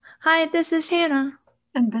Hi, this is Hannah.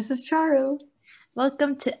 And this is Charu.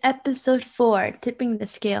 Welcome to episode 4, Tipping the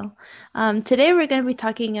Scale. Today we're going to be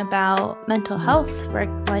talking about mental health,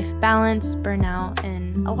 work-life balance, burnout,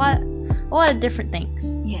 and a lot of different things.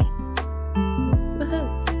 Yay.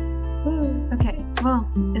 Woohoo! Woo. Okay.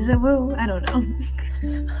 Well, is it woo? I don't know.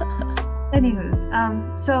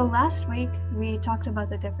 Anywho's, so last week we talked about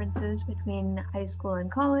the differences between high school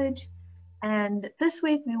and college, and this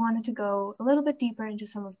week we wanted to go a little bit deeper into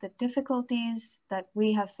some of the difficulties that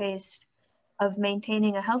we have faced of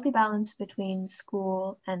maintaining a healthy balance between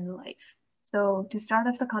school and life. So to start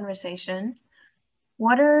off the conversation,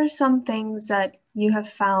 what are some things that you have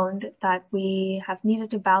found that we have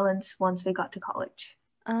needed to balance once we got to college?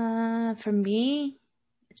 For me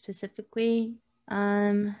specifically,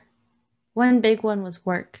 one big one was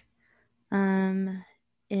work. In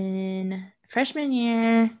freshman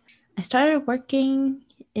year, I started working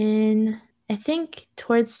in, I think,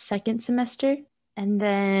 towards second semester, and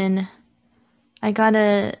then I got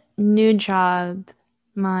a new job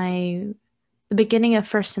the beginning of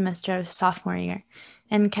first semester of sophomore year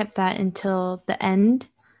and kept that until the end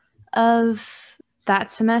of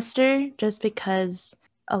that semester just because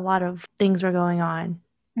a lot of things were going on.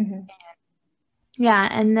 Mm-hmm. Yeah,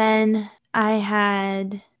 and then I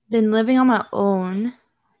had been living on my own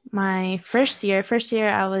my first year. First year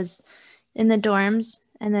I was in the dorms,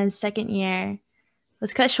 and then second year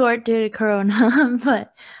was cut short due to corona,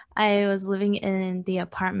 but I was living in the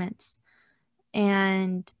apartments.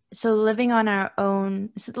 And so living on my own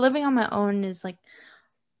is like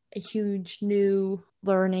a huge new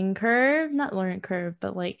learning curve, not learning curve,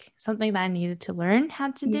 but like something that I needed to learn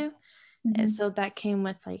how to Yeah. do. And Mm-hmm. so that came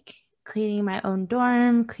with like cleaning my own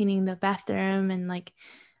dorm, cleaning the bathroom, and like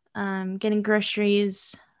getting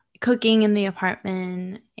groceries, cooking in the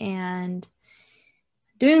apartment, and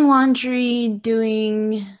doing laundry,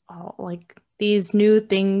 doing all like these new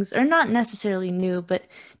things, or not necessarily new, but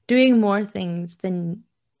doing more things than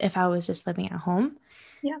if I was just living at home.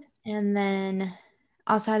 Yeah. And then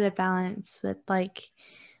also had to balance with like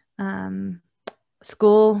um,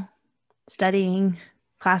 school, studying,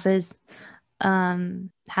 classes,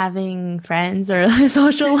 having friends or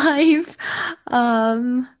social life.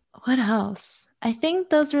 What else? I think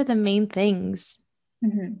those were the main things.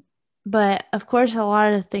 Mm-hmm. But of course, a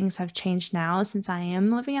lot of things have changed now since I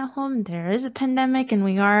am living at home. There is a pandemic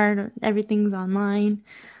and everything's online.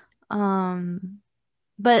 Um,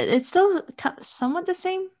 but it's still somewhat the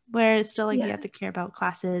same, where it's still like you Yeah. have to care about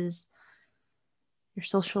classes, your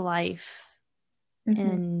social life, Mm-hmm.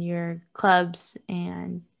 and your clubs.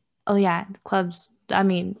 And oh, yeah, clubs. I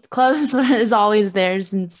mean, clubs is always there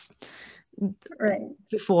since Right.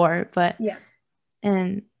 before, but Yeah.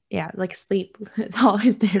 and yeah, like sleep, it's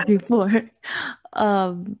always there before.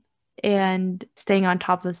 Um, and staying on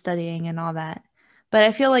top of studying and all that. But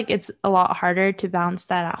I feel like it's a lot harder to balance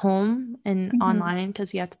that at home and Mm-hmm. online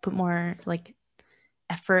because you have to put more like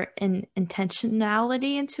effort and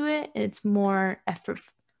intentionality into it. It's more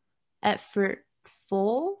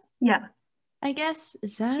effortful, Yeah. I guess.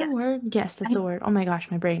 Is that a Yes. word? Yes, that's I, a word. Oh my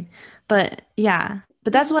gosh, my brain. But yeah,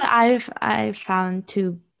 but that's what I've found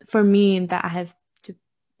to for me that I have to.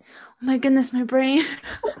 Oh my goodness, my brain.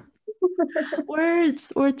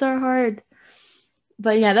 Words are hard.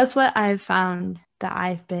 But yeah, that's what I've found that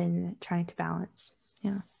I've been trying to balance.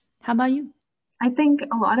 Yeah. How about you? I think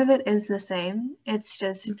a lot of it is the same. It's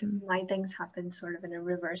just Hmm. my things happen sort of in a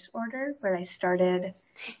reverse order where I started.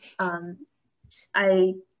 Um,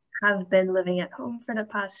 I have been living at home for the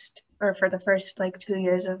past, or for the first like 2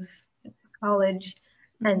 years of college.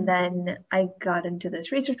 And Hmm. then I got into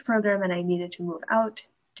this research program and I needed to move out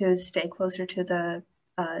to stay closer to the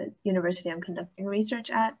university I'm conducting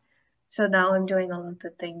research at. So now I'm doing all of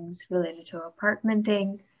the things related to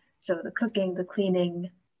apartmenting. So the cooking, the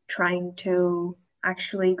cleaning, trying to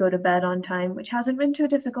actually go to bed on time, which hasn't been too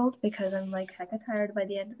difficult because I'm like hecka tired by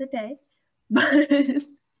the end of the day. But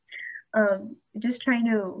just trying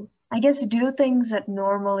to, I guess, do things that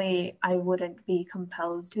normally I wouldn't be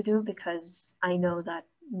compelled to do because I know that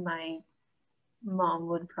my mom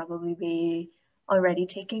would probably be already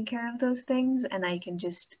taking care of those things, and I can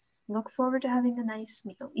just look forward to having a nice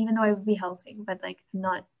meal, even though I would be helping, but like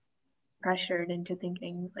not pressured into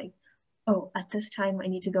thinking like, oh, at this time I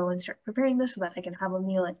need to go and start preparing this so that I can have a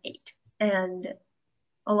meal at 8. And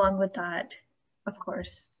along with that, of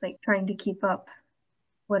course, like trying to keep up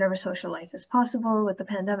whatever social life is possible with the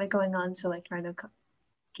pandemic going on. So like trying to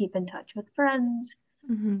keep in touch with friends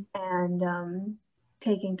Hmm. and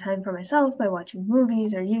taking time for myself by watching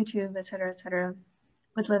movies or YouTube, etc., etc.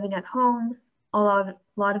 With living at home, a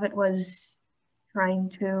lot of it was trying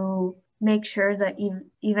to make sure that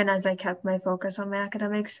even as I kept my focus on my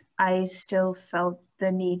academics, I still felt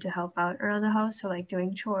the need to help out around the house. So like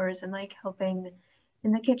doing chores and like helping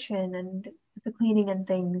in the kitchen and the cleaning and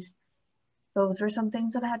things. Those were some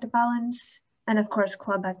things that I had to balance. And of course,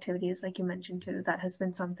 club activities, like you mentioned too, that has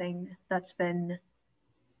been something that's been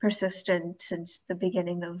persistent since the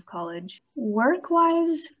beginning of college.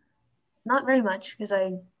 Work-wise, not very much because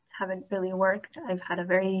I haven't really worked. I've had a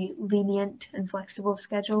very lenient and flexible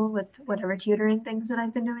schedule with whatever tutoring things that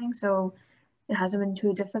I've been doing, so it hasn't been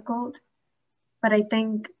too difficult. But I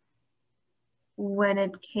think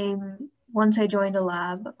once I joined a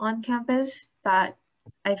lab on campus, that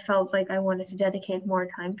I felt like I wanted to dedicate more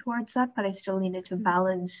time towards that, but I still needed to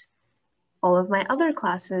balance all of my other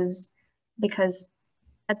classes because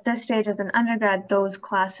at this stage as an undergrad, those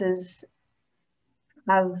classes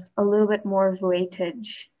have a little bit more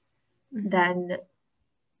weightage than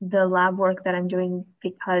the lab work that I'm doing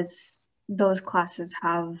because those classes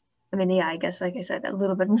have, I guess, like I said, a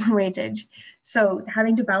little bit more weightage. So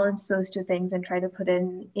having to balance those two things and try to put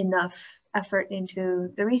in enough effort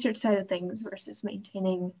into the research side of things versus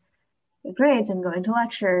maintaining the grades and going to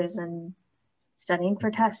lectures and studying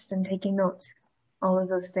for tests and taking notes. All of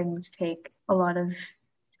those things take a lot of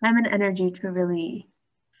time and energy to really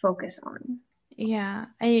focus on. Yeah,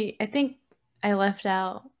 I think I left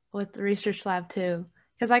out with the research lab too,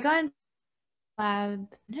 because I got into lab. When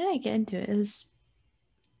did I get into it? It was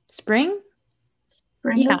spring.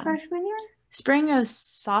 Spring of freshman year? Spring of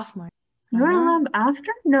sophomore. You were in a lab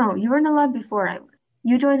after? No, you were in a lab before I was.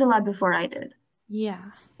 You joined a lab before I did. Yeah.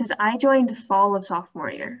 Because I joined fall of sophomore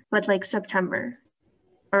year, but like September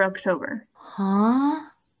or October. Huh?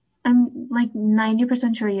 I'm like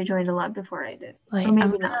 90% sure you joined a lab before I did. Like, or maybe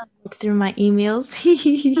I'm gonna not. look through my emails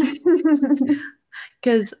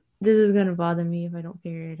because this is gonna bother me if I don't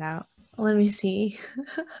figure it out. Let me see.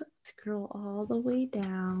 Scroll all the way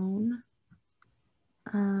down.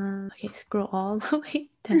 Okay, scroll all the way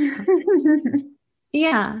down.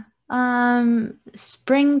 Yeah.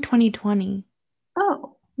 Spring 2020.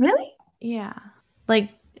 Oh, really? Yeah.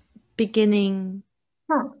 Like beginning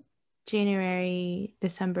Huh. January,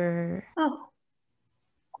 December. Oh.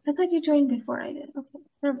 I thought you joined before I did. Okay,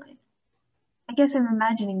 never mind. I guess I'm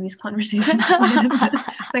imagining these conversations.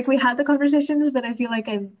 Like we had the conversations, but I feel like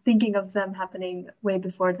I'm thinking of them happening way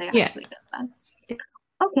before they actually did that.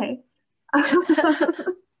 Okay.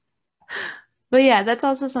 But yeah, that's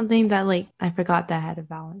also something that like I forgot that I had to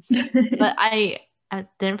balance. But I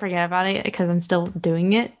didn't forget about it because I'm still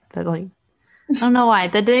doing it. But like I don't know why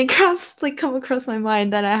that didn't come across my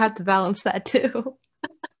mind that I have to balance that too.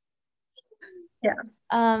 Yeah.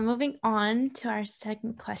 Moving on to our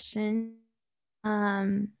second question.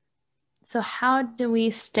 So how do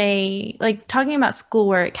we stay, like talking about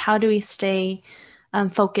schoolwork, how do we stay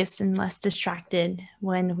focused and less distracted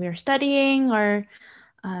when we're studying or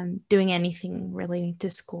doing anything relating to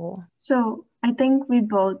school? So I think we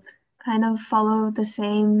both kind of follow the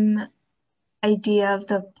same idea of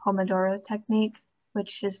the Pomodoro technique,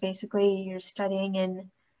 which is basically you're studying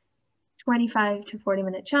in 25 to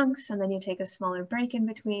 40-minute chunks, and then you take a smaller break in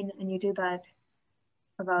between, and you do that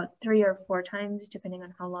about 3 or 4 times, depending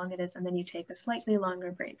on how long it is, and then you take a slightly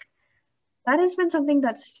longer break. That has been something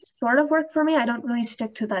that's sort of worked for me. I don't really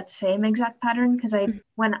stick to that same exact pattern because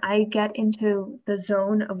when I get into the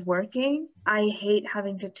zone of working, I hate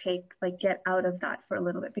having to get out of that for a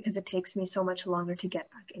little bit because it takes me so much longer to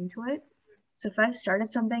get back into it. So if I've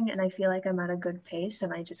started something and I feel like I'm at a good pace,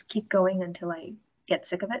 then I just keep going until I get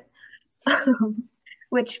sick of it,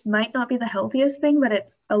 which might not be the healthiest thing, but it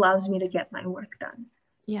allows me to get my work done.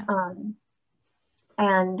 Yeah.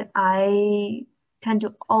 And I tend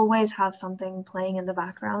to always have something playing in the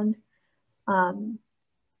background.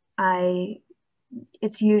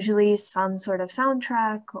 It's usually some sort of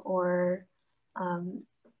soundtrack or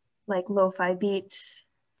like lo-fi beats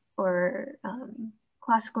or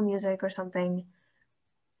classical music or something,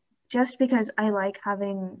 just because I like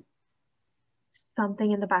having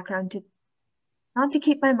something in the background to not to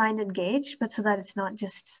keep my mind engaged, but so that it's not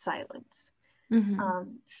just silence.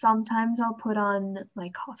 Sometimes I'll put on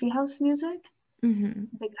like coffee house music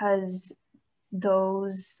because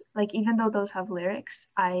those, like, even though those have lyrics,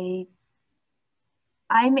 I'm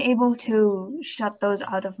able to shut those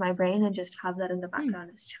out of my brain and just have that in the background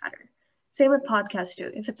as chatter. Same with podcasts too.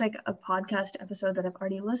 If it's like a podcast episode that I've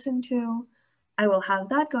already listened to, I will have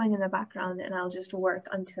that going in the background and I'll just work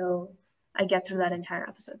until I get through that entire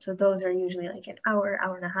episode. So those are usually like an hour,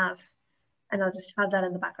 hour and a half, and I'll just have that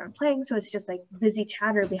in the background playing. So it's just like busy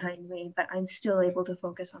chatter behind me, but I'm still able to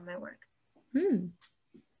focus on my work.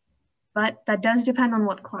 But that does depend on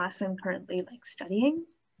what class I'm currently like studying.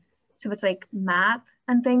 So it's like map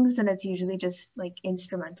and things, and it's usually just like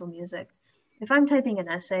instrumental music. If I'm typing an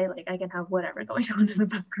essay, like I can have whatever going on in the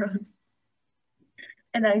background.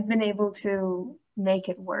 And I've been able to make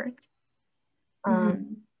it work.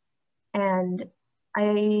 And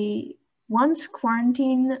I once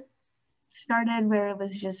quarantine started where it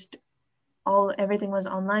was just everything was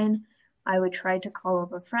online, I would try to call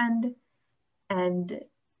up a friend and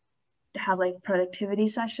have like productivity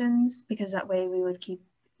sessions, because that way we would keep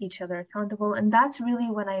each other accountable. And that's really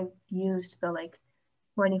when I used the like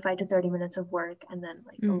 25 to 30 minutes of work and then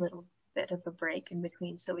like a little bit of a break in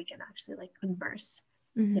between so we can actually like converse,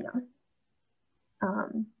 you know.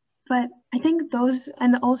 But I think those,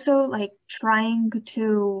 and also like trying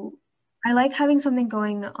to, I like having something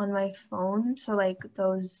going on my phone. So like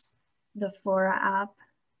the Flora app,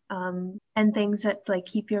 and things that like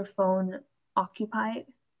keep your phone occupied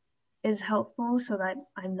is helpful, so that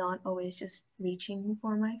I'm not always just reaching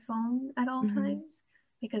for my phone at all times,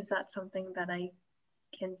 because that's something that I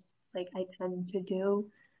tend to do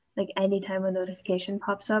like anytime a notification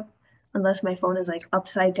pops up, unless my phone is like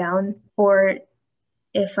upside down, or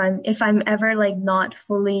if I'm ever like not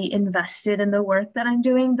fully invested in the work that I'm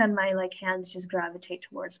doing, then my like hands just gravitate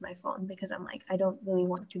towards my phone, because I'm like, I don't really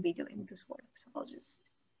want to be doing this work, so I'll just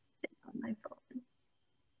sit on my phone,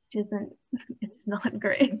 which isn't it's not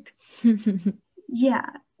great. Yeah.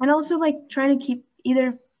 And also like trying to keep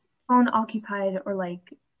either phone occupied or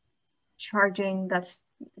like charging that's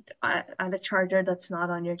at a charger that's not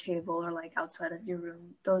on your table or like outside of your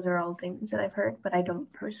room. Those are all things that I've heard, but I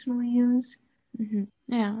don't personally use.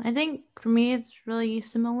 Yeah, I think for me it's really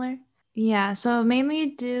similar. Yeah, so mainly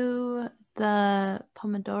do the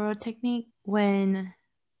Pomodoro technique when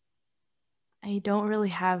I don't really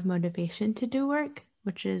have motivation to do work,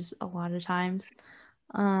 which is a lot of times.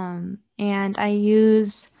 And I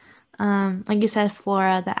use, like you said,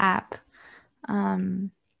 Flora, the app,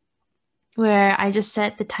 where I just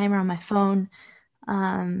set the timer on my phone,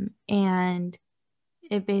 and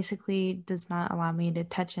it basically does not allow me to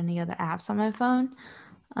touch any other apps on my phone.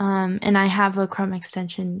 And I have a Chrome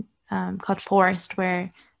extension called Forest,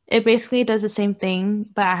 where it basically does the same thing,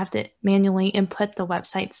 but I have to manually input the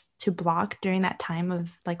websites to block during that time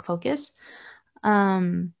of like focus.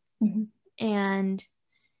 And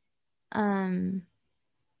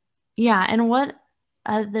yeah, and what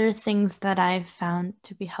other things that I've found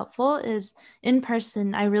to be helpful is in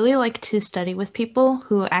person, I really like to study with people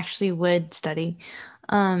who actually would study,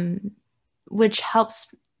 which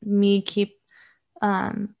helps me keep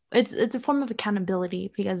it's a form of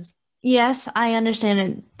accountability, because yes, I understand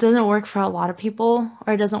it doesn't work for a lot of people,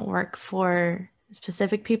 or it doesn't work for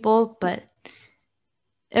specific people, but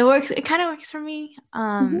it kind of works for me.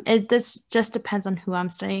 It just depends on who I'm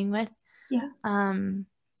studying with. Yeah.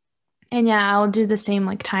 And yeah, I'll do the same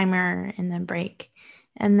like timer and then break.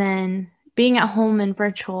 And then being at home and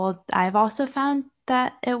virtual, I've also found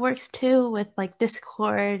that it works too with like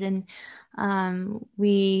Discord, and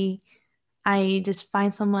I just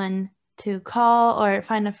find someone to call or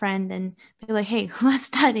find a friend and be like, hey, let's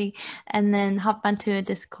study, and then hop onto a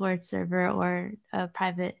Discord server or a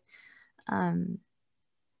private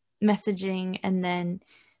messaging, and then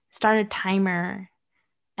start a timer.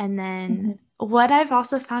 And then what I've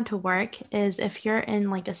also found to work is if you're in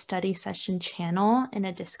like a study session channel in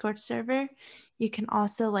a Discord server, you can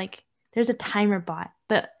also like, there's a timer bot,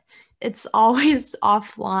 but it's always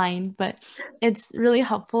offline, but it's really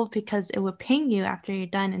helpful because it will ping you after you're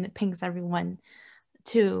done, and it pings everyone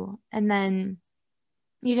too. And then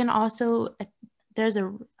you can also, there's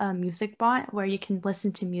a music bot where you can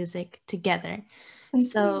listen to music together.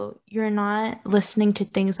 So you're not listening to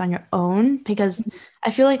things on your own, because I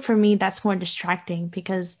feel like for me, that's more distracting,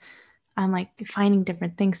 because I'm like finding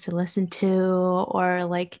different things to listen to, or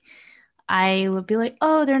like I would be like,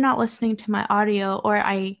 oh, they're not listening to my audio, or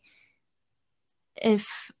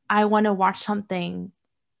if I want to watch something,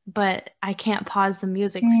 but I can't pause the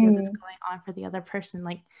music because it's going on for the other person.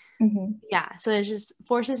 Like, yeah. So it just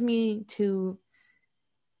forces me to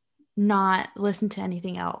not listen to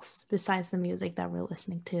anything else besides the music that we're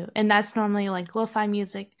listening to. And that's normally like lo-fi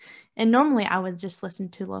music. And normally I would just listen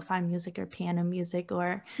to lo-fi music or piano music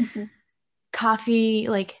or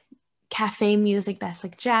like cafe music that's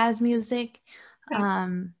like jazz music.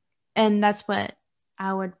 And that's what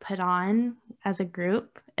I would put on as a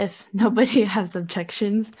group if nobody has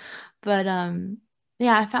objections. But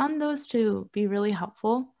yeah, I found those to be really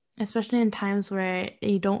helpful, especially in times where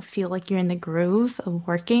you don't feel like you're in the groove of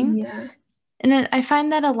working. Yeah. And I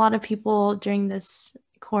find that a lot of people during this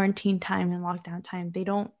quarantine time and lockdown time, we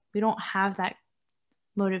don't have that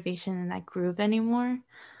motivation and that groove anymore.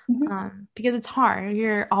 because it's hard.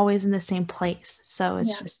 You're always in the same place. So it's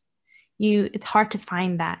Yeah. just it's hard to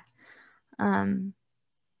find that.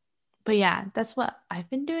 But yeah, that's what I've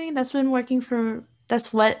been doing. That's what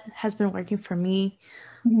has been working for me.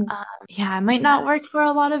 Mhm. Yeah, it might not work for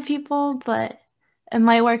a lot of people, but it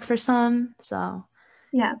might work for some. So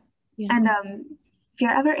Yeah. yeah. And if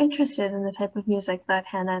you're ever interested in the type of music that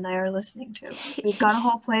Hannah and I are listening to, we've got a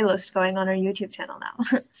whole playlist going on our YouTube channel now.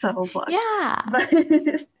 So plug. Yeah. But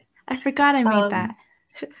I forgot I made that.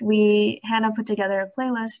 Hannah put together a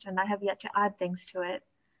playlist and I have yet to add things to it.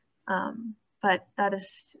 But that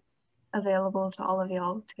is available to all of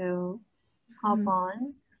y'all to hop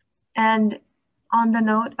on. And on the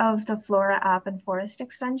note of the Flora app and Forest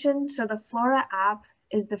extension, so the Flora app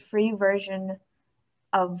is the free version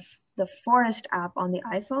of the Forest app on the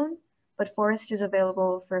iPhone, but Forest is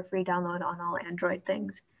available for free download on all Android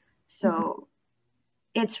things. So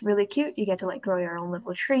it's really cute. You get to like grow your own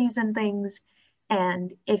little trees and things.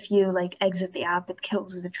 And if you like exit the app, it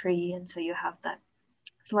kills the tree. And so you have that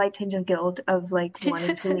slight tinge of guilt of like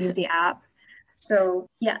wanting to leave the app. So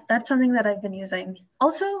yeah, that's something that I've been using.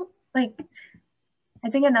 Also, like I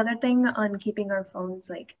think another thing on keeping our phones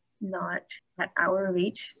like not at our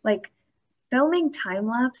reach, like filming time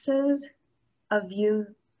lapses of you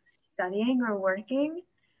studying or working,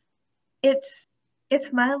 it's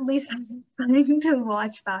mildly satisfying to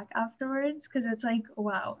watch back afterwards because it's like,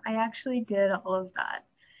 wow, I actually did all of that.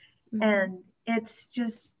 And it's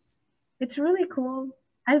really cool.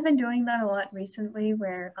 I've been doing that a lot recently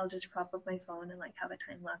where I'll just prop up my phone and like have a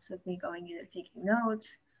time lapse of me going either taking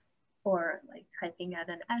notes or like typing out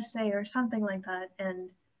an essay or something like that. And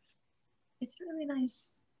it's really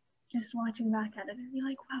nice just watching back at it and be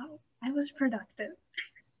like, wow, I was productive.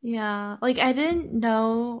 Yeah, like I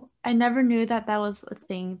never knew that was a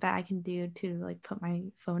thing that I can do to like put my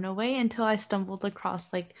phone away until I stumbled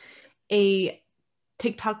across like a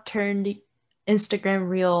TikTok turned Instagram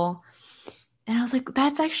reel. And I was like,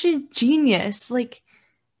 that's actually genius. Like,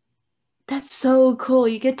 that's so cool.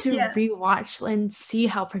 You get to Yeah. rewatch and see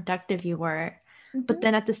how productive you were, but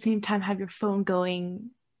then at the same time have your phone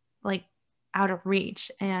going like out of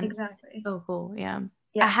reach. And Exactly. so cool. Yeah.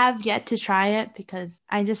 Yeah. I have yet to try it because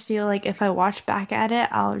I just feel like if I watch back at it,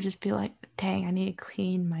 I'll just be like, dang, I need to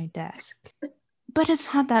clean my desk. But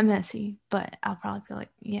it's not that messy. But I'll probably be like,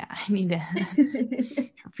 yeah, I need to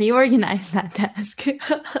reorganize that desk.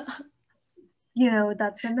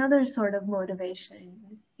 That's another sort of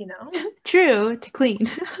motivation, True, to clean.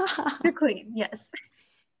 to clean, yes.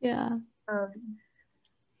 Yeah.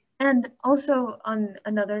 And also on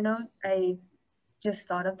another note, I just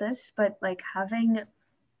thought of this, but like having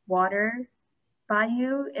water by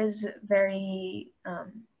you is very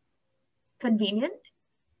convenient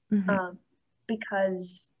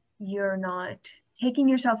because you're not taking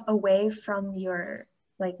yourself away from your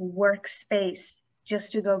like workspace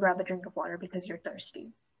just to go grab a drink of water because you're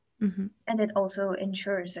thirsty. And it also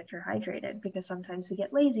ensures that you're hydrated because sometimes we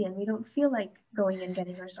get lazy and we don't feel like going and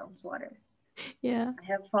getting ourselves water. Yeah. I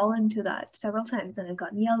have fallen to that several times and I've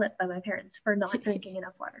gotten yelled at by my parents for not drinking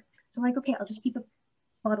enough water. So I'm like, okay, I'll just keep a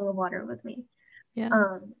bottle of water with me.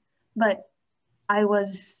 Yeah. But I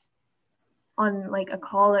was on like a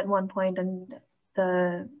call at one point and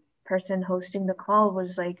the person hosting the call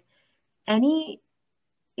was like,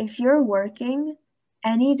 if you're working,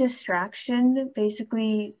 any distraction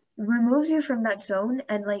basically removes you from that zone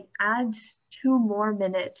and like adds 2 more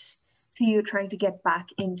minutes to you trying to get back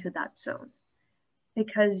into that zone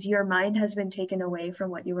because your mind has been taken away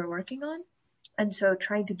from what you were working on. And so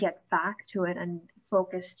trying to get back to it and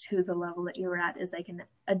focus to the level that you were at is like an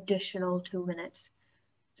additional 2 minutes.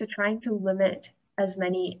 So trying to limit as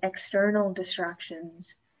many external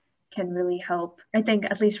distractions can really help. I think,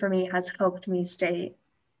 at least for me, has helped me stay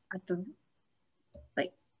at the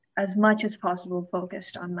like as much as possible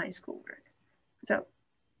focused on my schoolwork. So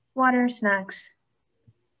water, snacks,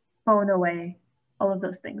 phone away, all of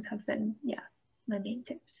those things have been, my main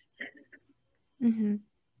tips.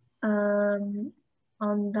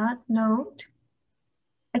 On that note,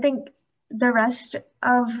 I think the rest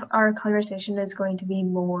of our conversation is going to be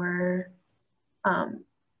more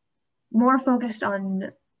focused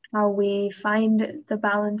on how we find the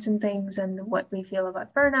balance in things and what we feel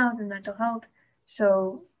about burnout and mental health.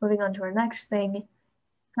 So moving on to our next thing,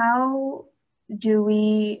 how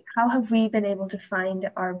have we been able to find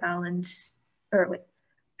our balance, or wait,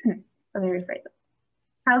 let me rephrase it.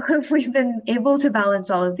 How have we been able to balance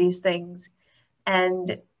all of these things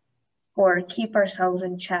or keep ourselves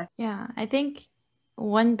in check? Yeah, I think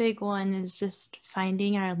one big one is just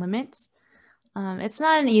finding our limits. It's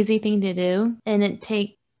not an easy thing to do, and it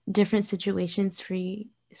takes different situations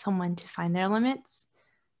someone to find their limits.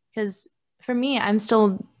 Because for me, I'm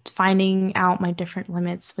still finding out my different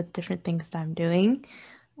limits with different things that I'm doing.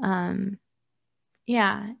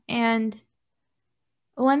 Yeah. And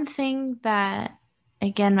one thing that,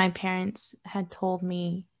 again, my parents had told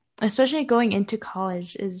me, especially going into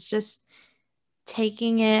college, is just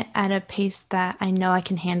taking it at a pace that I know I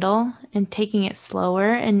can handle and taking it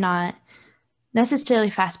slower and not necessarily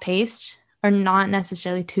fast paced or not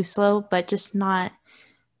necessarily too slow, but just not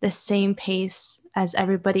the same pace as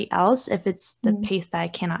everybody else if it's the pace that I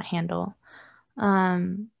cannot handle.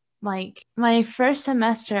 Like my first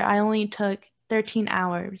semester, I only took 13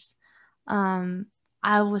 hours. Um,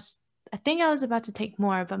 I think I was about to take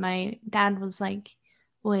more, but my dad was like,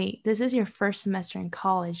 wait, this is your first semester in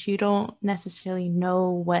college. You don't necessarily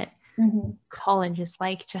know what college is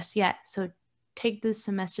like just yet. So take this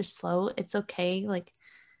semester slow. It's okay. Like,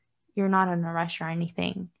 you're not in a rush or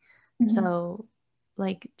anything. So,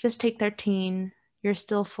 like, just take 13. You're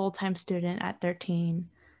still a full-time student at 13.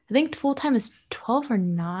 I think full-time is 12 or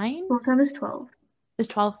 9. Full-time is 12. Is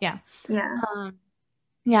 12? Yeah. Yeah.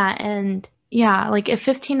 Yeah, and yeah, like if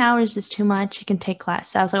 15 hours is too much, you can take less.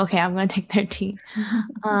 So I was like, okay, I'm going to take 13.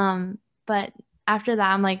 But after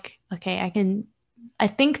that, I'm like, okay, I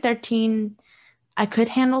think 13, I could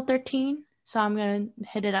handle 13. So I'm going to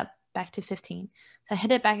hit it up back to 15. So I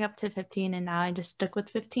hit it back up to 15 and now I just stuck with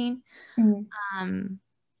 15.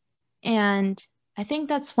 And I think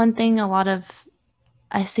that's one thing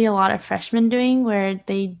I see a lot of freshmen doing where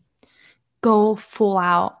they go full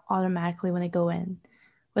out automatically when they go in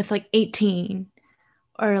with like 18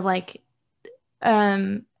 or like I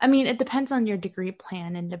mean it depends on your degree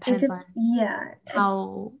plan and depends on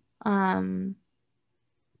how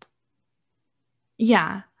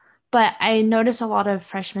yeah, but I notice a lot of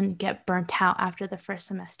freshmen get burnt out after the first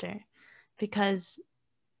semester because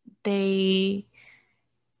they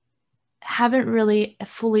haven't really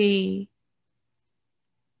fully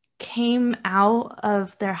came out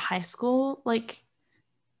of their high school like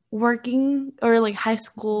working or like high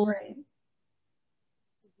school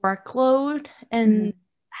workload and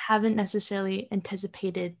haven't necessarily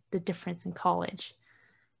anticipated the difference in college.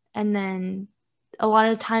 And then a lot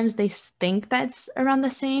of times they think that's around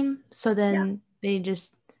the same. So then they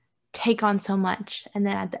just take on so much. And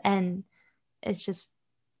then at the end, it's just,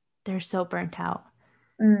 they're so burnt out.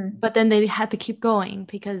 But then they have to keep going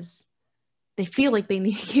because they feel like they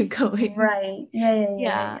need to keep going. Right.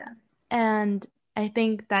 Yeah. And I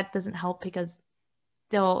think that doesn't help because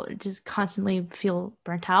they'll just constantly feel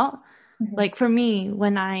burnt out. Like for me,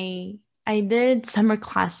 when I did summer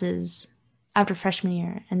classes after freshman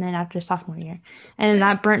year and then after sophomore year, and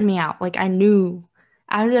that burnt me out. Like I knew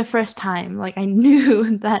after the first time, like I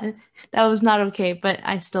knew that was not okay, but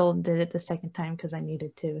I still did it the second time because I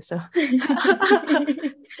needed to. So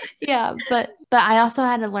yeah, but I also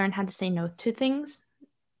had to learn how to say no to things.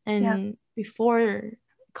 And before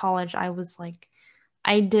college, I was like,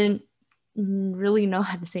 I didn't really know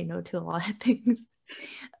how to say no to a lot of things,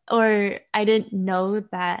 or I didn't know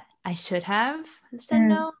that I should have said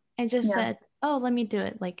no. I just said, oh, let me do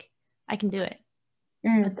it. Like, I can do it.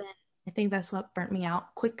 But then I think that's what burnt me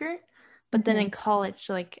out quicker. But then in college,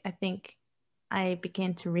 like, I think I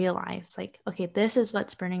began to realize, like, okay, this is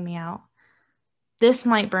what's burning me out. This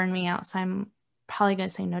might burn me out. So I'm probably going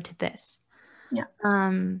to say no to this.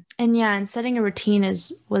 And setting a routine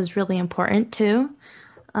was really important too.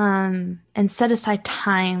 And set aside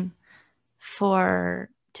time to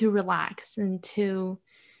relax and to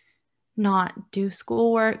not do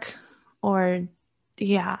schoolwork or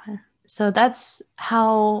so that's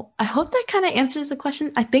how I hope that kind of answers the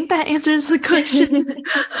question. I think that answers the question.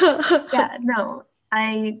 No,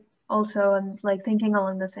 I also am like thinking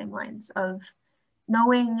along the same lines of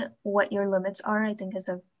knowing what your limits are. I think is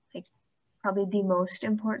probably the most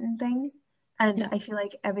important thing, and I feel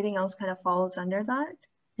like everything else kind of falls under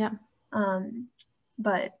that.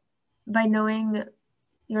 But by knowing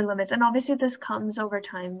your limits, and obviously this comes over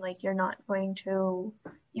time, like you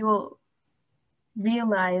will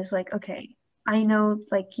realize like, okay, I know,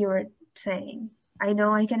 like you were saying, I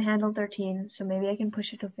know I can handle 13, so maybe I can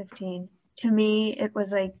push it to 15. To me, it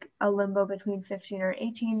was like a limbo between 15 or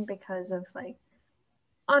 18 because of like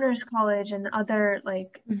honors college and other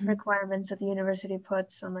like requirements that the university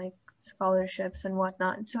puts on like scholarships and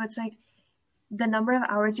whatnot. So it's like the number of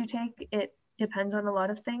hours you take, it depends on a lot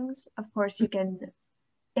of things. Of course, you can,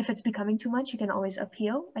 if it's becoming too much, you can always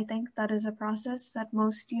appeal. I think that is a process that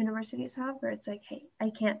most universities have where it's like, hey, I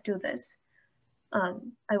can't do this. I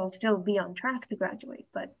will still be on track to graduate,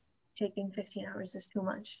 but taking 15 hours is too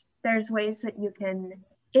much. There's ways that you can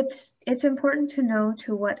it's important to know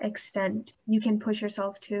to what extent you can push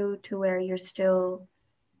yourself to where you're still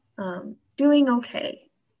doing okay,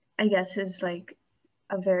 I guess, is like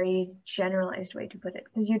a very generalized way to put it,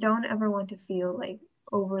 because you don't ever want to feel like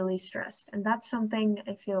overly stressed. And that's something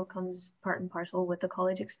I feel comes part and parcel with the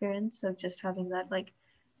college experience of just having that like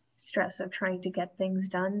stress of trying to get things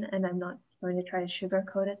done. And I'm not going to try to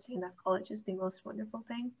sugarcoat it, saying that college is the most wonderful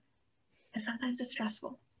thing, because sometimes it's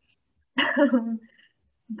stressful.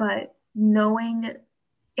 But knowing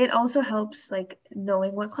it also helps, like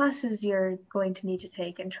knowing what classes you're going to need to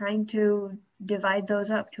take and trying to divide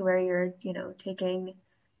those up to where you're, taking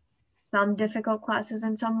some difficult classes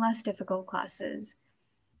and some less difficult classes,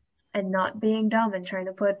 and not being dumb and trying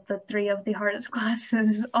to put the 3 of the hardest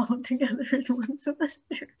classes all together in one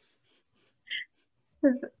semester.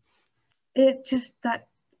 It just, that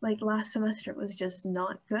like last semester was just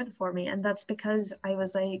not good for me. And that's because I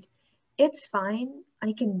was like, it's fine,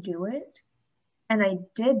 I can do it. And I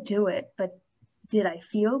did do it, but did I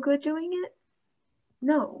feel good doing it?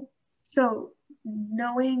 No. So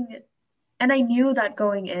knowing, and I knew that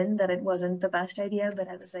going in that it wasn't the best idea, but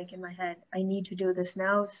I was like in my head, I need to do this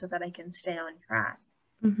now so that I can stay on track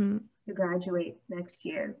to graduate next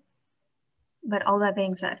year. But all that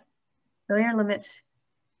being said, know your limits,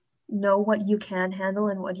 know what you can handle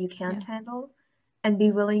and what you can't handle, and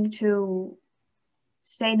be willing to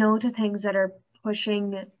say no to things that are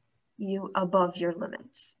pushing you above your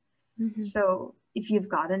limits. So if you've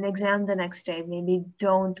got an exam the next day, maybe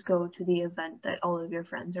don't go to the event that all of your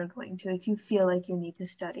friends are going to if you feel like you need to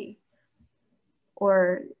study.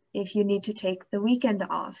 Or if you need to take the weekend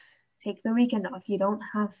off, take the weekend off. You don't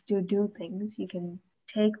have to do things. You can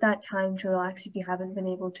take that time to relax if you haven't been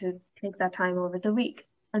able to take that time over the week.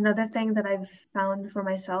 Another thing that I've found for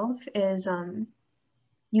myself is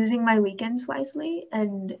using my weekends wisely.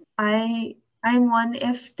 And I'm one,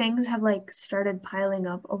 if things have like started piling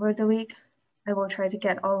up over the week, I will try to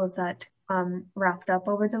get all of that wrapped up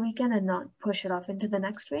over the weekend and not push it off into the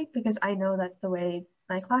next week, because I know that the way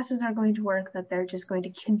my classes are going to work, that they're just going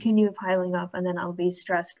to continue piling up, and then I'll be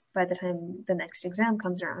stressed by the time the next exam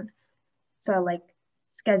comes around. So I like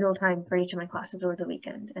schedule time for each of my classes over the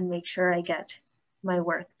weekend and make sure I get my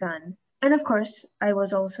work done. And of course, I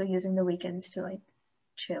was also using the weekends to like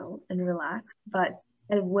chill and relax, but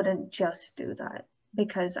I wouldn't just do that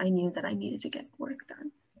because I knew that I needed to get work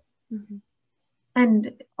done.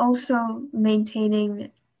 And also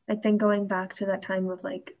maintaining, I think, going back to that time of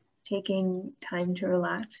like taking time to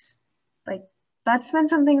relax, like that's been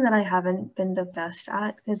something that I haven't been the best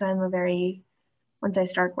at, because I'm a very, once I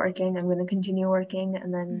start working, I'm going to continue working,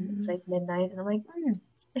 and then it's like midnight and I'm like,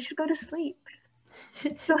 I should go to sleep.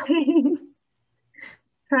 So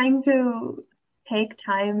trying to take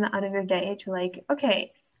time out of your day to like,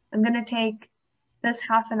 okay, I'm going to take this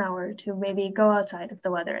half an hour to maybe go outside if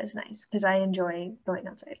the weather is nice, because I enjoy going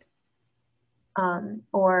outside.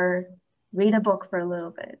 Or read a book for a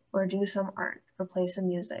little bit, or do some art, or play some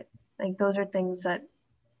music. Like those are things that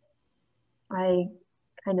I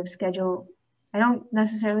kind of schedule. I don't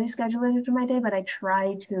necessarily schedule it into my day, but I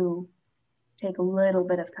try to take a little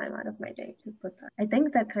bit of time out of my day to put that. I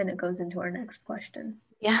think that kind of goes into our next question.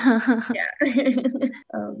 Yeah.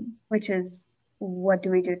 Which is, what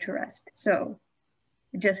do we do to rest? So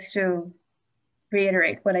just to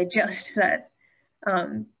reiterate what I just said,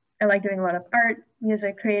 I like doing a lot of art,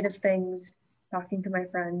 music, creative things, talking to my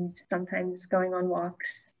friends, sometimes going on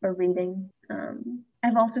walks or reading.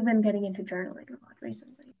 I've also been getting into journaling a lot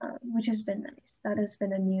recently, which has been nice. That has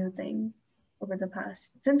been a new thing over the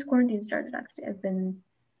past, since quarantine started, actually. I've been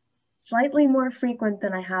slightly more frequent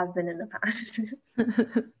than I have been in the past,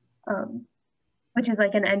 which is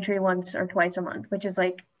like an entry once or twice a month, which is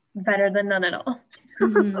like better than none at all.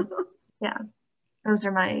 Yeah, those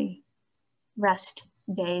are my rest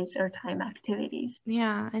days or time activities.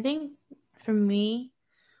 Yeah, I think for me,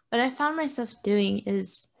 what I found myself doing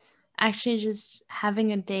is actually just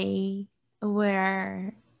having a day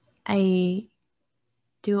where I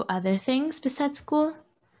do other things besides school.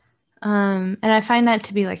 And I find that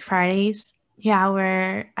to be like Fridays. Yeah,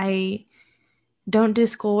 where I don't do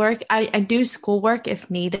schoolwork. I do schoolwork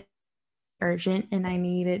if needed, urgent, and I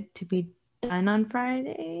need it to be done on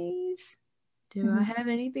Fridays. Do I have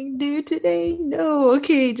anything due today? No.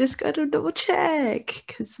 Okay, just gotta double check,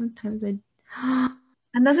 because sometimes I.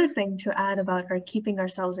 Another thing to add about our keeping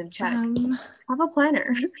ourselves in check: have a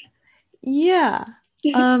planner. Yeah.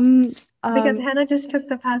 Because Hannah just took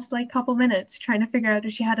the past like couple minutes trying to figure out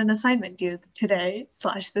if she had an assignment due today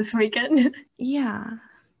 / this weekend. Yeah.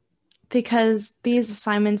 because these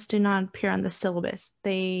assignments do not appear on the syllabus.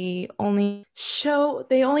 They only show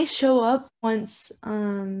up once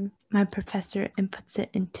my professor inputs it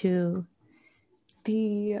into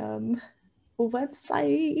the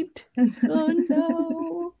website. Oh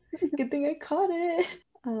no. Good thing I caught it.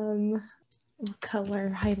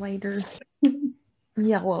 Color highlighter.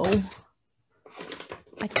 Yellow.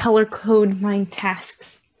 I color code my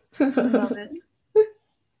tasks. I love it.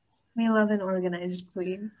 We love an organized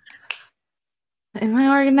queen. Am I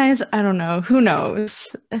organized? I don't know. Who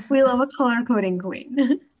knows? We love a color coding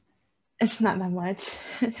queen. It's not that much.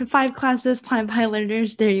 5 classes, 5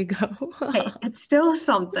 highlighters. There you go. Hey, it's still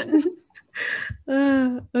something.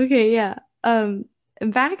 Okay, yeah.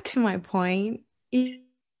 Back to my point. You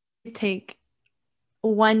take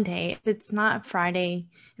one day. If it's not Friday,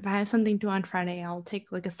 if I have something to do on Friday, I'll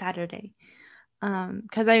take like a Saturday.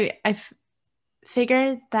 Because I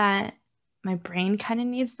figured that my brain kind of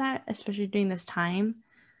needs that, especially during this time.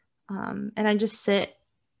 And I just sit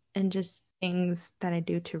and just things that I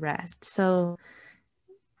do to rest. So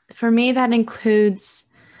for me, that includes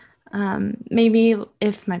maybe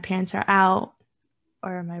if my parents are out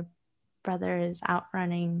or my brother is out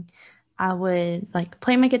running, I would like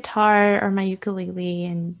play my guitar or my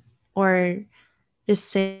ukulele or just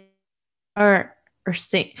sing or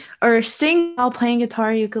sing while playing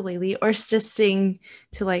guitar, ukulele, or just sing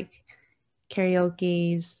to like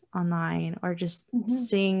karaoke's online, or just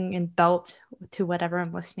sing and belt to whatever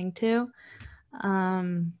I'm listening to.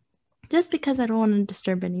 Just because I don't want to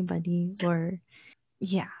disturb anybody, or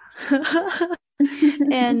yeah.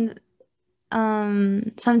 And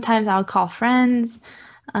sometimes I'll call friends,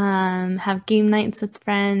 have game nights with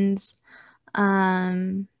friends,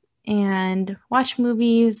 and watch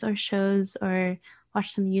movies or shows, or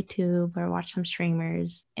watch some YouTube or watch some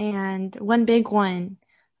streamers. And one big one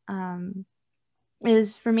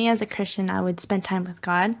is for me as a Christian, I would spend time with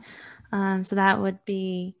God. So that would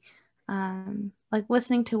be like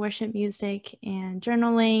listening to worship music and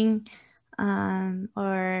journaling,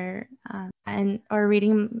 or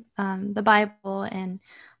reading the Bible, and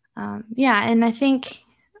and I think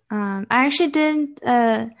I actually did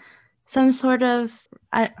some sort of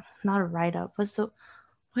not a write-up. What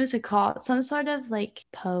is it called? Some sort of like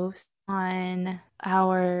post on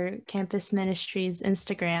our campus ministry's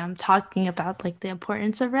Instagram talking about like the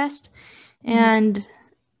importance of rest. And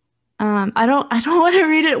I don't want to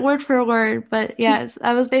read it word for word, but yes,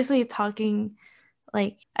 I was basically talking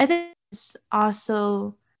like, I think it's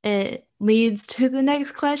also, it leads to the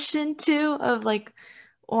next question too, of like,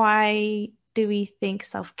 why do we think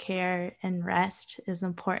self-care and rest is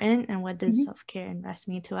important, and what does self-care and rest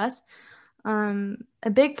mean to us? A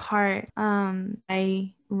big part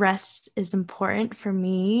why rest is important for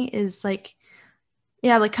me is like,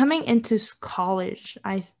 like coming into college,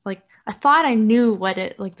 I thought I knew what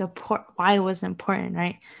it like why it was important,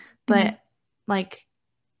 right? But like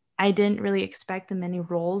I didn't really expect the many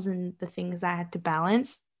roles and the things that I had to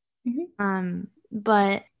balance.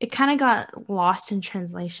 But it kind of got lost in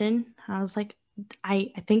translation. I was like,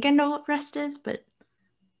 I think I know what rest is, but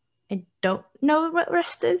I don't know what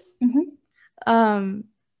rest is.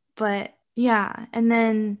 But yeah, and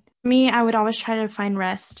then me, I would always try to find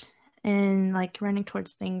rest in like running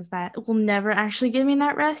towards things that will never actually give me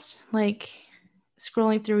that rest, like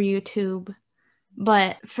scrolling through YouTube.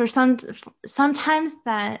 But for sometimes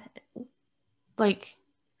that like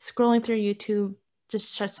scrolling through YouTube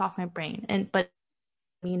just shuts off my brain, but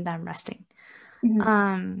mean that I'm resting.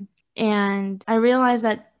 And I realized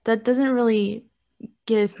that doesn't really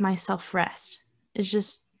give myself rest. It's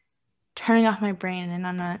just turning off my brain and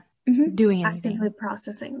I'm not doing anything. Actively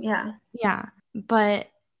processing, yeah. Yeah. But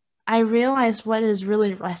I realized what is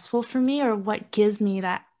really restful for me, or what gives me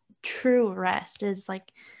that true rest, is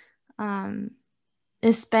like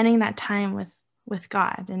is spending that time with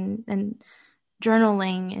God, and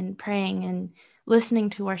journaling and praying and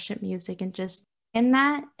listening to worship music, and just in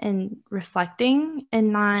that and reflecting,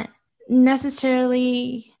 and not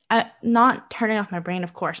necessarily not turning off my brain,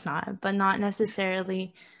 of course not, but not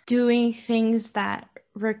necessarily doing things that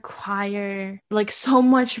require like so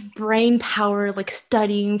much brain power, like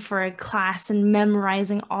studying for a class and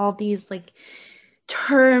memorizing all these like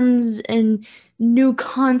terms and new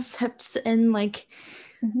concepts and like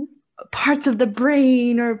parts of the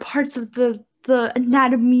brain or parts of the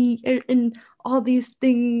anatomy and all these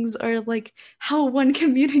things, or like how one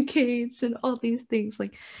communicates and all these things.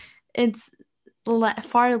 Like it's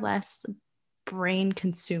far less brain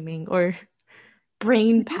consuming or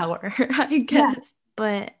brain power, I guess. Yeah.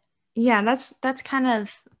 But yeah, that's kind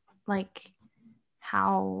of like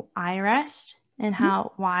how I rest, and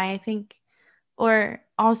why I think or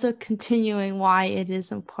also continuing why it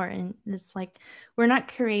is important. It's like we're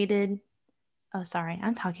not created. Oh, sorry,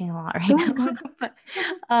 I'm talking a lot right now.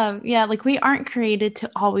 But yeah, like we aren't created to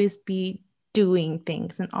always be doing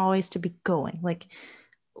things and always to be going. Like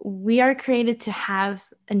we are created to have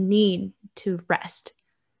a need to rest.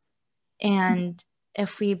 And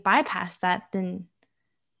if we bypass that, then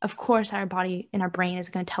of course our body and our brain is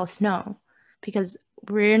going to tell us no, because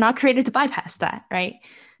we're not created to bypass that, right?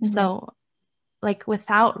 So like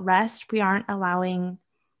without rest, we aren't allowing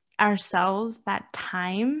ourselves that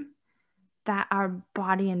time that our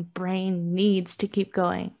body and brain needs to keep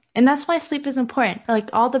going. And that's why sleep is important. Like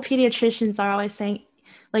all the pediatricians are always saying,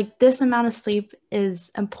 like this amount of sleep is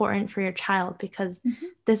important for your child, because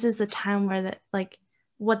this is the time where that like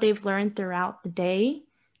what they've learned throughout the day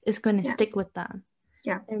is going to stick with them.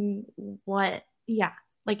 And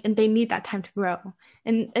and they need that time to grow.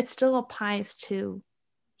 And it still applies to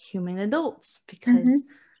human adults, because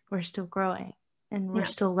we're still growing and we're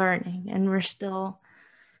still learning and we're still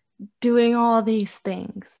doing all these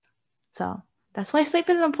things. So that's why sleep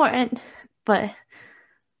is important. But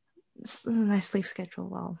my sleep schedule,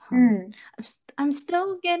 well, I'm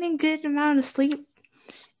still getting good amount of sleep,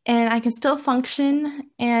 and I can still function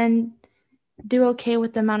and do okay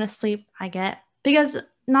with the amount of sleep I get, because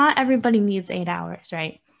not everybody needs 8 hours,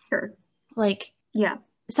 right? Sure. Like,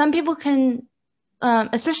 some people can,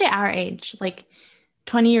 especially our age, like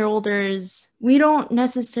 20-year-olders, we don't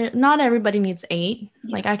necessarily, not everybody needs 8.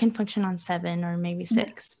 Like I can function on 7 or maybe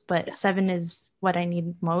 6, but 7 is what I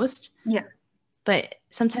need most. But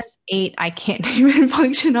sometimes 8, I can't even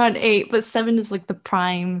function on 8, but 7 is like the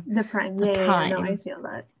prime. No, I feel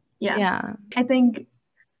that. Yeah. I think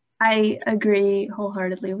I agree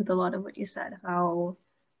wholeheartedly with a lot of what you said, how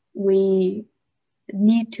we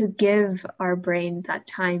need to give our brain that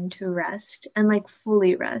time to rest and like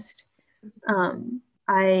fully rest.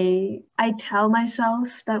 I tell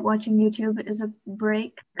myself that watching YouTube is a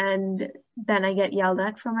break, and then I get yelled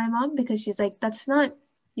at from my mom because she's like,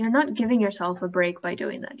 you're not giving yourself a break by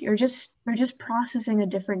doing that. You're just processing a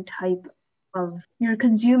different type of, you're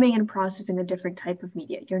consuming and processing a different type of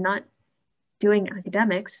media. You're not doing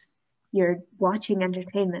academics, you're watching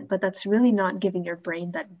entertainment, but that's really not giving your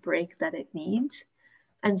brain that break that it needs.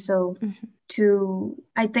 And so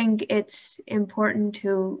I think it's important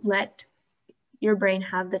to let your brain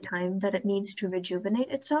have the time that it needs to rejuvenate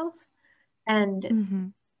itself.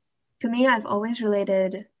 And to me, I've always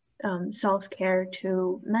related self-care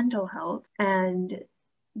to mental health, and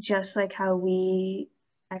just like how we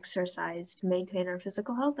exercise to maintain our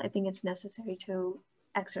physical health, I think it's necessary to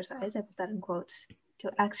exercise, I put that in quotes,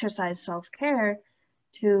 to exercise self-care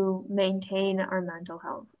to maintain our mental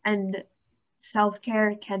health. And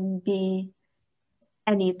self-care can be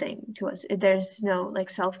anything to us. There's no, like,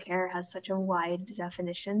 self-care has such a wide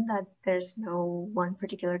definition that there's no one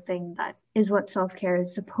particular thing that is what self-care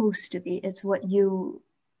is supposed to be. It's what you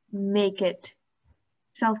make it.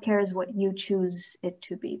 Self-care is what you choose it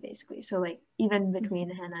to be, basically. So like even between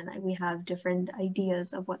Hannah and I, we have different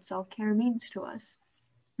ideas of what self-care means to us.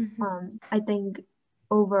 I think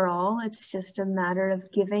overall it's just a matter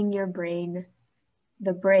of giving your brain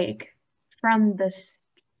the break from the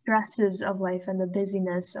stresses of life and the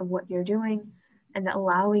busyness of what you're doing, and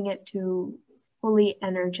allowing it to fully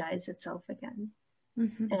energize itself again.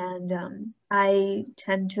 And I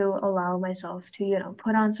tend to allow myself to,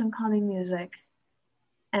 put on some calming music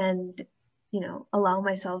and, allow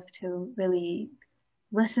myself to really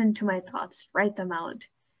listen to my thoughts, write them out,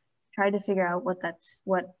 try to figure out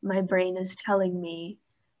what my brain is telling me,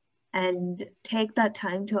 and take that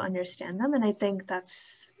time to understand them. And I think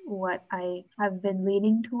that's what I have been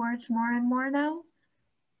leaning towards more and more now.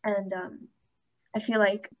 And I feel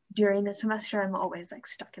like during the semester, I'm always like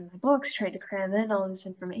stuck in my books, trying to cram in all this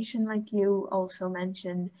information, like you also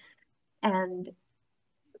mentioned. And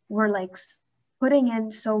we're like putting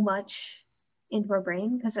in so much into our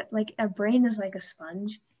brain, because like our brain is like a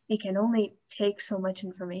sponge. It can only take so much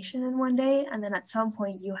information in one day, and then at some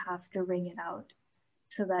point you have to wring it out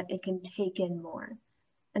so that it can take in more.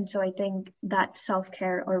 And so I think that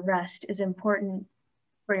self-care or rest is important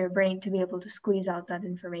for your brain to be able to squeeze out that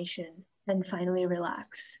information and finally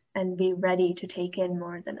relax and be ready to take in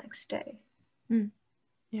more the next day.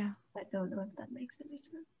 Yeah. I don't know if that makes any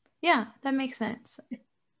sense. Yeah, that makes sense.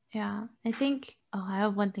 Yeah, I think, I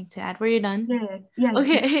have one thing to add. Were you done? Yeah.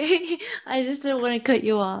 Okay. I just didn't want to cut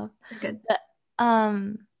you off. Good. But,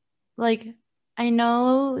 like, I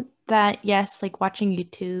know that, yes, like watching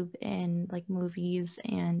YouTube and like movies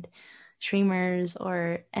and streamers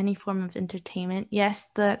or any form of entertainment, yes,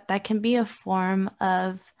 that can be a form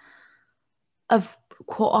of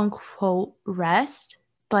quote unquote rest,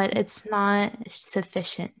 but it's not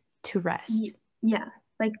sufficient to rest. Yeah,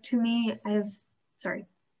 like to me, sorry.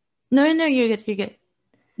 No, you're good.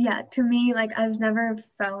 Yeah, to me, like I've never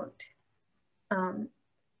felt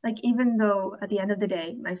like even though at the end of the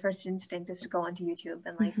day, my first instinct is to go onto YouTube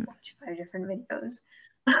and like watch 5 different videos,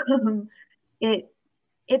 it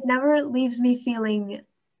it never leaves me feeling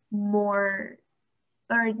more,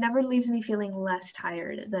 or it never leaves me feeling less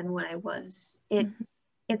tired than when I was.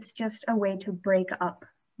 It's just a way to break up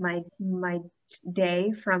my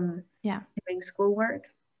day from doing schoolwork.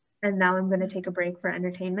 And now I'm going to take a break for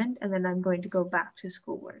entertainment, and then I'm going to go back to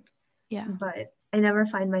schoolwork. Yeah. But I never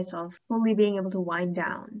find myself fully being able to wind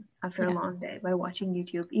down after a long day by watching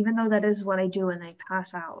YouTube, even though that is what I do and I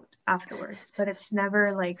pass out afterwards. But it's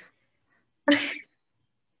never like,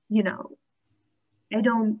 you know, I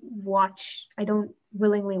don't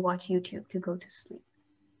willingly watch YouTube to go to sleep.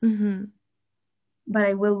 But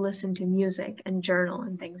I will listen to music and journal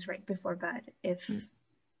and things right before bed if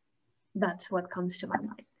that's what comes to my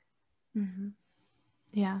mind.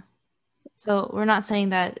 Yeah. So we're not saying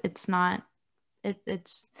that it's not,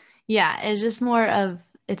 it's just more of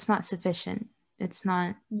it's not sufficient. It's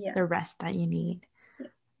not the rest that you need.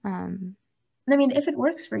 I mean, if it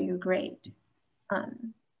works for you, great.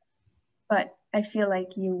 But I feel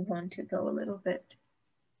like you want to go a little bit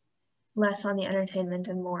less on the entertainment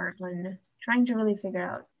and more on trying to really figure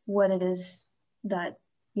out what it is that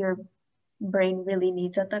your brain really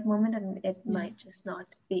needs at that moment, and it might just not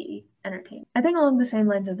be entertainment. I think along the same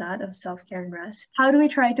lines of that, of self-care and rest, how do we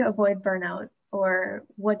try to avoid burnout, or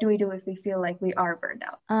what do we do if we feel like we are burned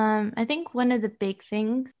out? I think one of the big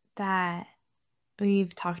things that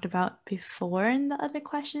we've talked about before in the other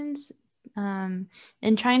questions, in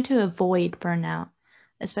trying to avoid burnout,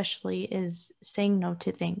 especially, is saying no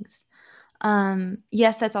to things.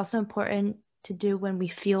 Yes, that's also important to do when we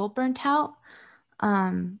feel burnt out.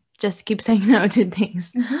 Just keep saying no to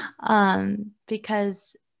things.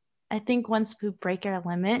 Because I think once we break our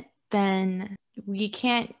limit, then we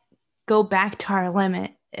can't go back to our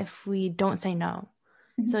limit if we don't say no.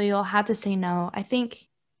 So you'll have to say no. I think,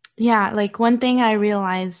 like one thing I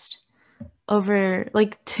realized over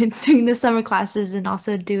like doing the summer classes and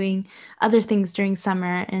also doing other things during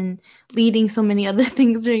summer and leading so many other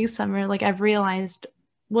things during summer, like I've realized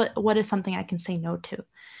what is something I can say no to,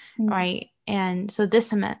 right? And so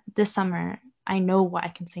this summer I know what I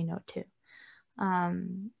can say no to,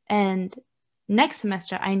 and next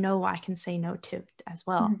semester I know what I can say no to as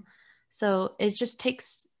well. So it just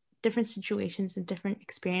takes different situations and different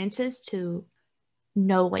experiences to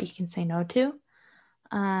know what you can say no to.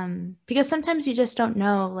 Because sometimes you just don't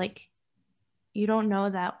know, like you don't know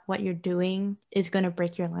that what you're doing is going to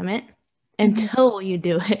break your limit until you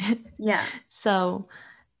do it. So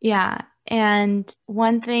and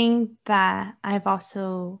one thing that I've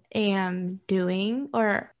also am doing,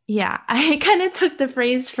 or I kind of took the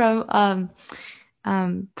phrase from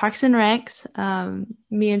Parks and Recs.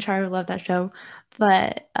 Me and Charlie love that show,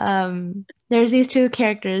 but there's these two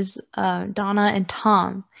characters, Donna and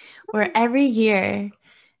Tom, where every year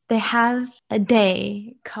they have a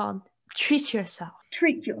day called Treat Yourself.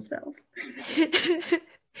 Treat yourself.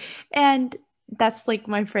 And that's like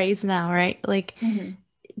my phrase now, right? Like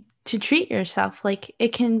to treat yourself, like it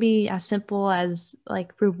can be as simple as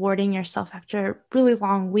like rewarding yourself after a really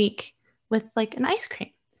long week with like an ice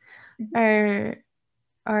cream, or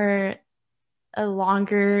a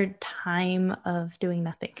longer time of doing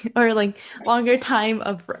nothing, or like longer time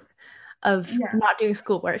of not doing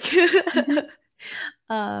schoolwork.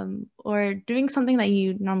 Or doing something that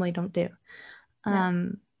you normally don't do.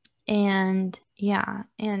 And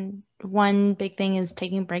one big thing is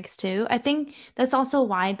taking breaks too. I think that's also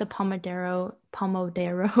why the Pomodoro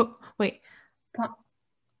wait.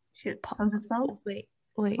 How's it spelled? Wait.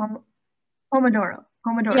 Pomodoro.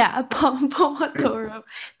 Yeah, Pomodoro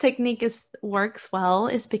technique works well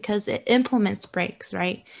is because it implements breaks,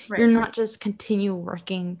 right? You're not just continue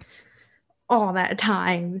working all that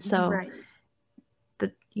time. So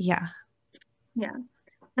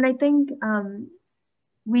and I think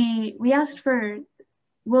we asked for,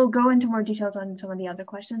 we'll go into more details on some of the other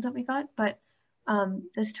questions that we got, but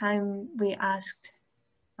this time we asked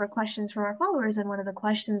for questions from our followers, and one of the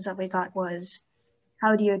questions that we got was,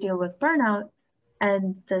 how do you deal with burnout?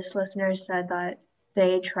 And this listener said that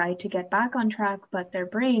they try to get back on track, but their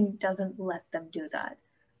brain doesn't let them do that.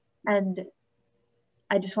 And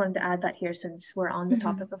I just wanted to add that here since we're on the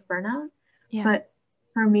topic of burnout. But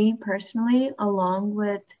for me personally, along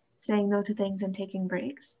with saying no to things and taking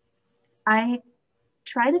breaks, I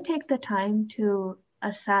try to take the time to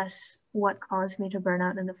assess what caused me to burn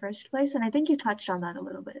out in the first place. And I think you touched on that a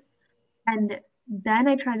little bit. And then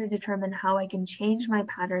I try to determine how I can change my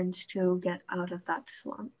patterns to get out of that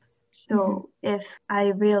slump. So if I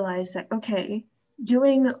realize that, okay,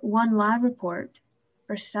 doing one lab report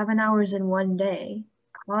for 7 hours in one day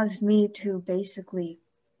caused me to basically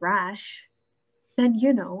crash, then,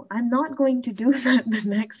 I'm not going to do that the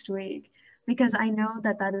next week, because I know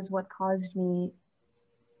that that is what caused me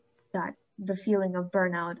the feeling of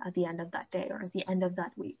burnout at the end of that day or at the end of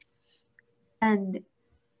that week. And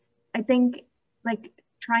I think like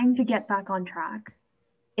trying to get back on track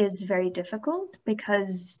is very difficult,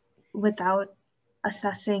 because without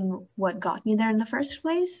assessing what got me there in the first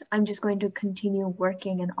place, I'm just going to continue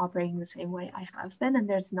working and operating the same way I have been, and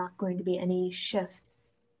there's not going to be any shift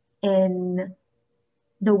in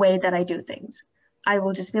the way that I do things. I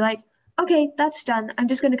will just be like, okay, that's done. I'm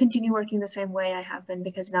just going to continue working the same way I have been,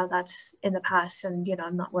 because now that's in the past, and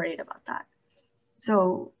I'm not worried about that.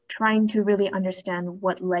 So trying to really understand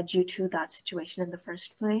what led you to that situation in the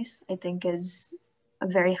first place, I think, is a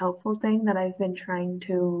very helpful thing that I've been trying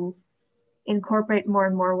to incorporate more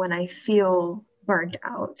and more when I feel burnt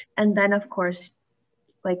out. And then, of course,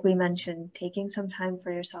 like we mentioned, taking some time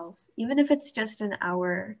for yourself, even if it's just an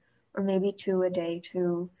hour or maybe 2 a day,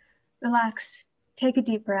 to relax, take a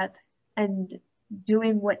deep breath, and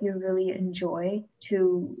doing what you really enjoy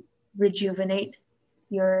to rejuvenate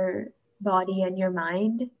your body and your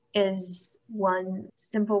mind is one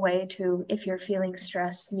simple way to, if you're feeling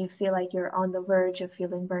stressed and you feel like you're on the verge of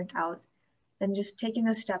feeling burnt out, then just taking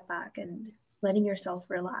a step back and letting yourself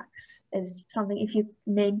relax is something. If you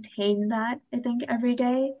maintain that, I think, every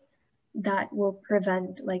day, that will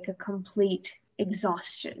prevent like a complete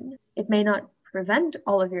exhaustion. It may not prevent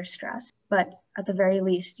all of your stress, but at the very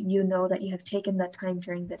least, that you have taken that time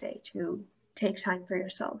during the day to take time for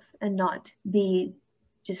yourself and not be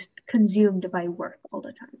just consumed by work all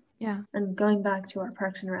the time. Yeah. And going back to our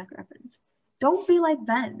Parks and Rec reference, don't be like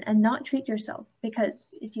Ben and not treat yourself,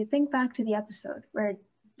 because if you think back to the episode where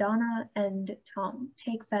Donna and Tom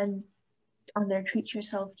take Ben on their treat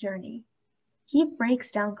yourself journey, he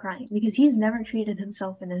breaks down crying because he's never treated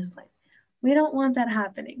himself in his life. We don't want that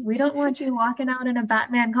happening. We don't want you walking out in a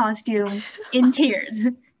Batman costume in tears.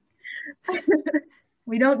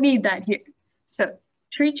 We don't need that here. So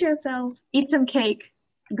treat yourself, eat some cake,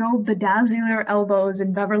 go bedazzle your elbows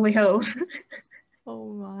in Beverly Hills.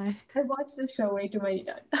 Oh my. I've watched this show way too many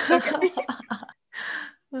times. Okay.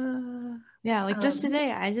 Yeah, like just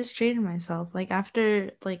today, I just treated myself. Like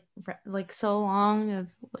after like so long of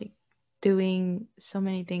like doing so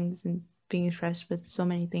many things and being stressed with so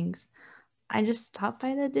many things, I just stopped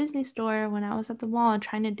by the Disney store when I was at the mall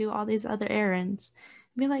trying to do all these other errands.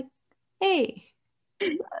 Be like, hey,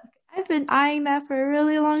 look, I've been eyeing that for a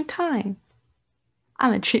really long time.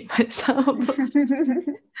 I'm gonna treat myself.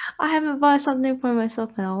 I haven't bought something for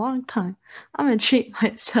myself in a long time. I'm gonna treat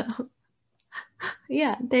myself.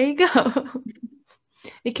 Yeah, there you go.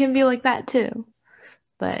 It can be like that too.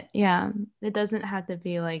 But yeah, it doesn't have to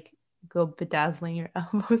be like go bedazzling your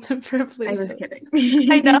elbows in purple. I was kidding.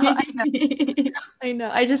 I know.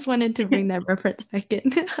 I just wanted to bring that reference back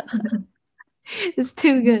in. It's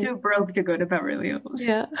too good. Too broke to go to Beverly Hills.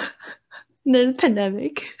 Yeah. There's a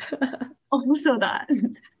pandemic. Also that.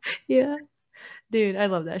 Yeah. Dude, I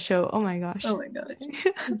love that show. Oh my gosh. Oh my gosh.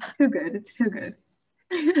 It's too good. It's too good.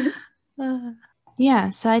 Yeah,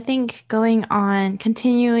 so I think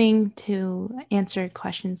continuing to answer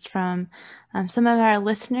questions from some of our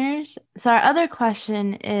listeners. So our other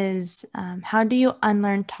question is, how do you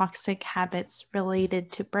unlearn toxic habits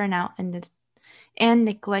related to burnout and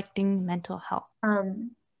neglecting mental health?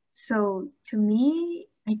 So to me,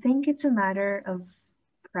 I think it's a matter of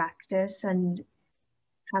practice and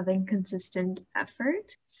having consistent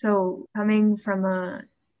effort. So coming from a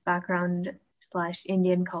background /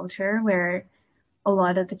 Indian culture where a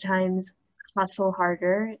lot of the times hustle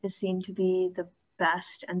harder is seen to be the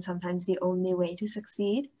best and sometimes the only way to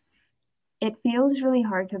succeed, it feels really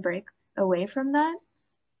hard to break away from that,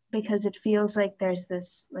 because it feels like there's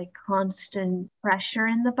this like constant pressure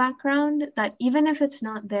in the background that even if it's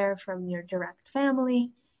not there from your direct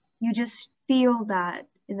family, you just feel that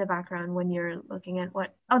in the background when you're looking at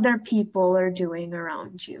what other people are doing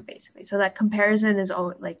around you, basically. So that comparison is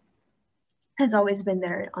has always been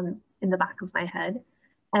there in the back of my head.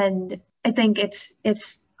 And I think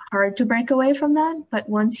it's hard to break away from that. But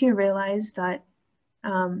once you realize that,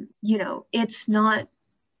 it's not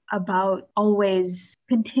about always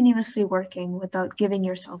continuously working without giving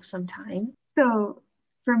yourself some time. So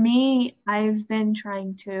for me, I've been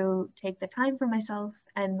trying to take the time for myself.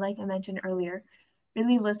 And like I mentioned earlier,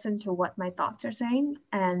 really listen to what my thoughts are saying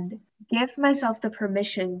and give myself the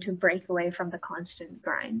permission to break away from the constant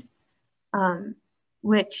grind.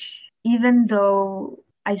 Which, even though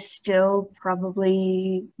I still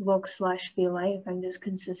probably look/feel like I'm just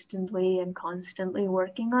consistently and constantly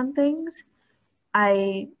working on things,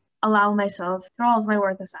 I allow myself to throw all of my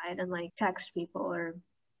work aside and like text people or,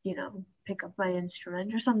 pick up my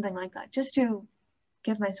instrument or something like that, just to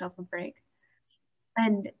give myself a break.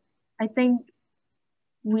 And I think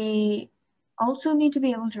we also need to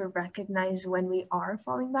be able to recognize when we are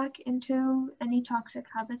falling back into any toxic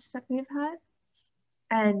habits that we've had.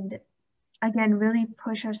 And again, really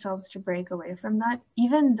push ourselves to break away from that,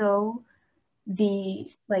 even though the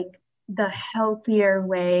healthier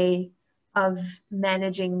way of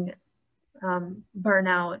managing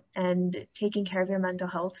burnout and taking care of your mental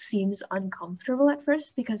health seems uncomfortable at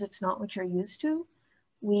first because it's not what you're used to.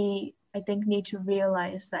 We, I think, need to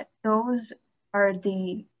realize that those are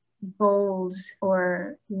the goals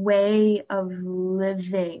or way of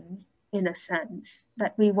living, in a sense,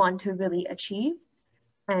 that we want to really achieve.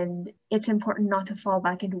 And it's important not to fall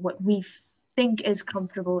back into what we think is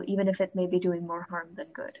comfortable, even if it may be doing more harm than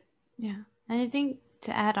good. Yeah. And I think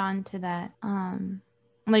to add on to that,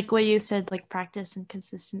 like what you said, like practice and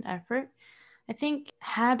consistent effort, I think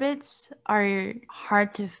habits are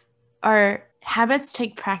hard to, or habits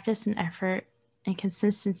take practice and effort and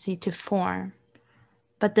consistency to form.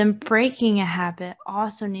 But then breaking a habit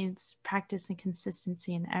also needs practice and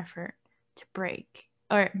consistency and effort to break.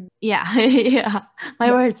 Or, yeah, yeah,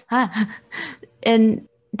 my words. Huh? And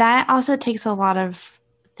that also takes a lot of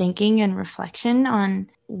thinking and reflection on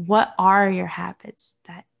what are your habits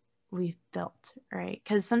that we've built, right?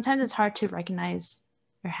 Because sometimes it's hard to recognize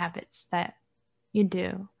your habits that you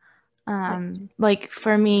do. Like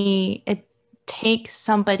for me, it takes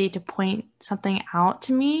somebody to point something out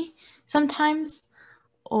to me sometimes,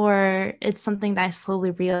 or it's something that I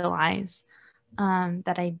slowly realize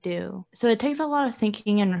that I do. So it takes a lot of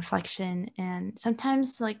thinking and reflection, and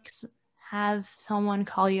sometimes like have someone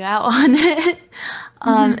call you out on it,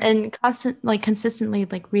 and consistently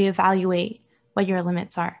like reevaluate what your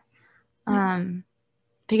limits are,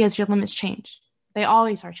 because your limits change. They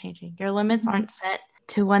always are changing. Your limits aren't set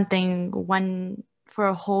to one thing for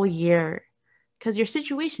a whole year, because your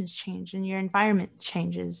situations change and your environment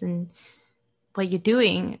changes, and what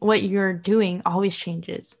you're doing always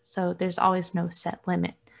changes. So there's always no set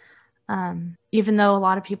limit. Even though a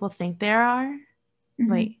lot of people think there are,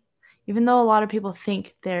 even though a lot of people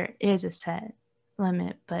think there is a set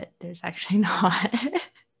limit, but there's actually not.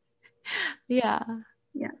 Yeah.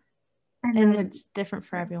 Yeah. And it's different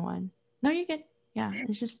for everyone. No, you're good. Yeah,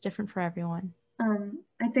 it's just different for everyone.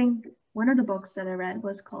 I think one of the books that I read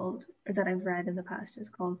that I've read in the past is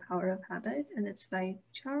called Power of Habit, and it's by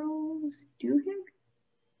Charles Duhigg,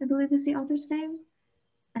 I believe is the author's name.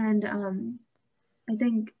 And I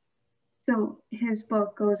think so. His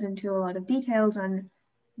book goes into a lot of details on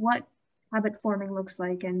what habit forming looks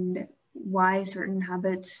like and why certain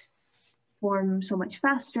habits form so much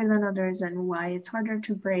faster than others, and why it's harder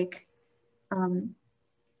to break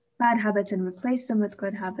bad habits and replace them with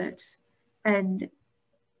good habits. And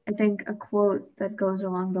I think a quote that goes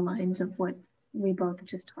along the lines of what we both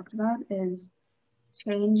just talked about is,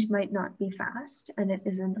 change might not be fast and it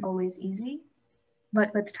isn't always easy,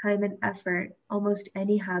 but with time and effort, almost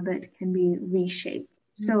any habit can be reshaped.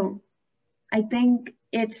 So I think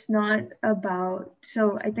it's not about,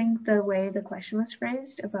 so I think the way the question was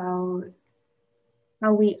phrased about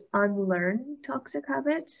how we unlearn toxic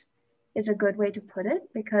habits is a good way to put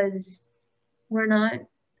it, because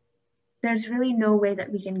there's really no way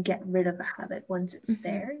that we can get rid of a habit once it's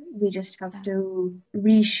there. We just have to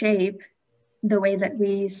reshape the way that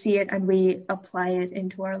we see it and we apply it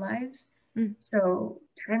into our lives. So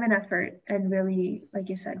time and effort, and really, like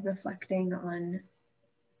you said, reflecting on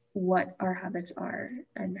what our habits are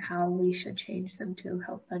and how we should change them to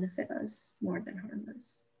help benefit us more than harm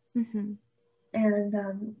us.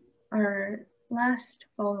 And our last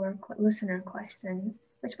listener question,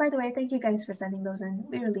 which, by the way, thank you guys for sending those in.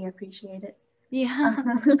 We really appreciate it. Yeah.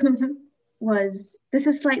 This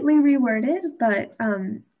is slightly reworded, but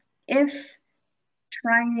if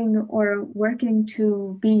trying or working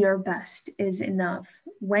to be your best is enough,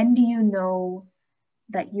 when do you know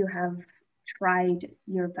that you have tried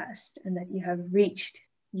your best and that you have reached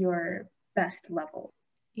your best level?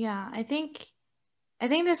 Yeah, I think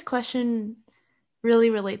this question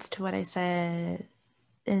really relates to what I said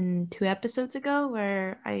in 2 episodes ago,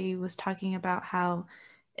 where I was talking about how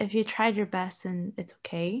if you tried your best, then it's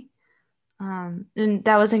okay. And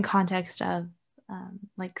that was in context of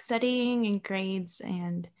like studying and grades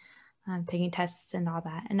and taking tests and all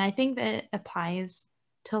that. And I think that it applies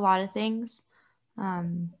to a lot of things.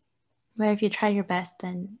 Where if you try your best,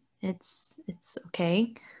 then it's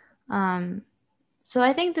okay. So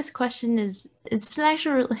I think this question it's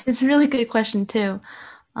a really good question too.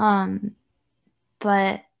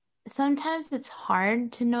 But sometimes it's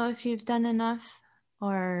hard to know if you've done enough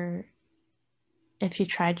or if you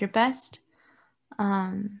tried your best.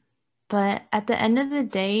 But at the end of the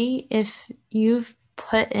day, if you've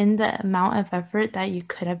put in the amount of effort that you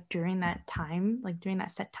could have during that time, like during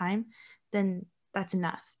that set time, then that's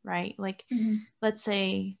enough, right? Like, let's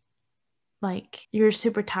say, like you're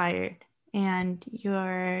super tired and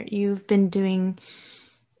you've been doing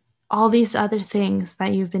all these other things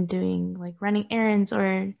that you've been doing, like running errands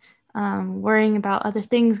or worrying about other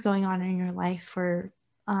things going on in your life or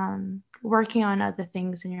working on other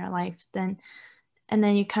things in your life, and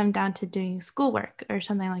then you come down to doing schoolwork or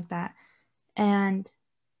something like that, and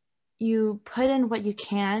you put in what you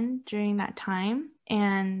can during that time,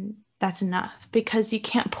 and that's enough because you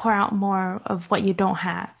can't pour out more of what you don't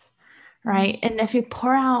have, right? And if you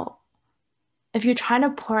try to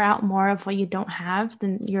pour out more of what you don't have,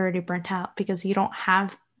 then you're already burnt out because you don't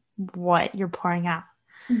have what you're pouring out,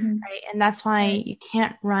 right? And that's why you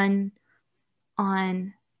can't run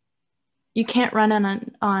on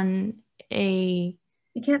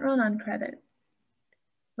credit,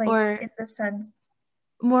 like, or in the sense,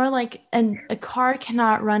 more like a car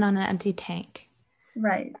cannot run on an empty tank,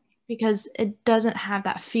 right? Because it doesn't have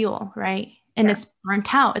that fuel, right? And it's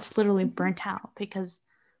burnt out. It's literally burnt out because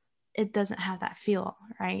it doesn't have that fuel,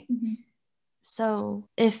 right? So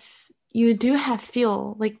if you do have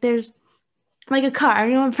fuel, like there's like a car,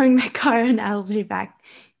 I'm going to bring the car analogy back.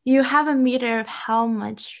 You have a meter of how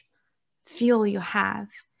much fuel you have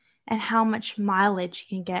and how much mileage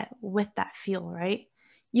you can get with that fuel, right?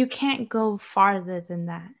 You can't go farther than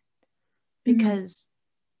that because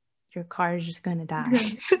your car is just going to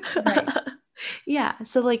die. Right. Yeah.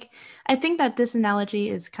 So like, I think that this analogy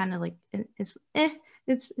is kind of like, it's not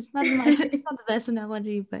it's not the best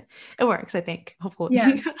analogy, but it works, I think, hopefully.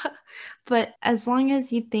 Yeah. But as long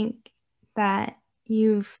as you think that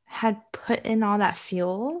you've had put in all that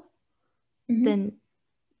fuel, then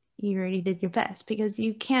you already did your best, because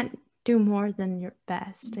you can't do more than your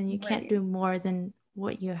best, and you can't do more than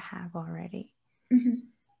what you have already.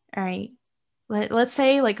 All right. Let's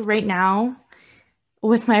say like right now,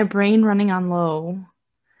 with my brain running on low,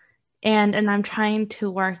 and I'm trying to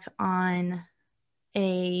work on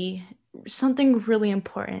something really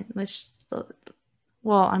important.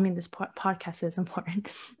 Well, I mean, this podcast is important,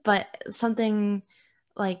 but something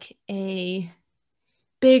like a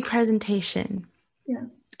big presentation. Yeah.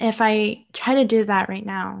 If I try to do that right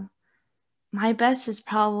now, my best is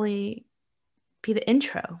probably be the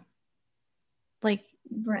intro. Like,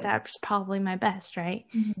 that's probably my best, right?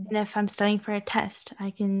 And if I'm studying for a test,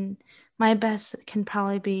 my best can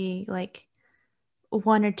probably be like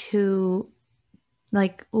one or two,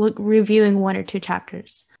 like reviewing one or two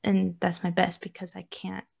chapters. And that's my best because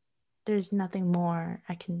there's nothing more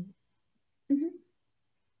I can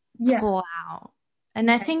pull out. And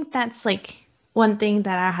I think that's like one thing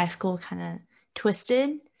that our high school kind of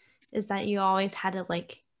twisted, is that you always had to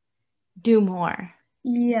like do more.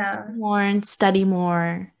 Yeah. More and study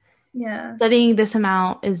more. Yeah. Studying this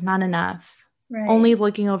amount is not enough. Right. Only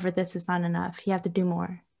looking over this is not enough. You have to do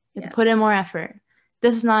more. You have to put in more effort.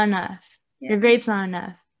 This is not enough. Your grade's not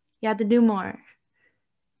enough. You have to do more.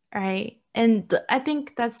 Right? And I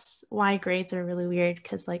think that's why grades are really weird,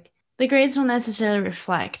 because like the grades don't necessarily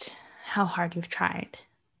reflect how hard you've tried.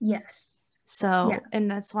 Yes. So,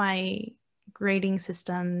 and that's why grading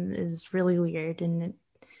system is really weird, and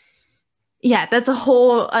that's a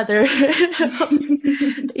whole other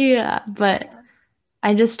but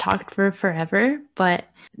I just talked for forever, but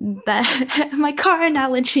that my car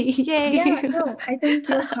analogy, yay. Yeah, no, I think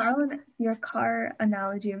your car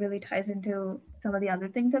analogy really ties into some of the other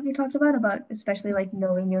things that we talked about especially like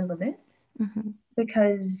knowing your limits.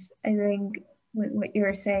 Because I think what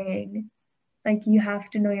you're saying, like, you have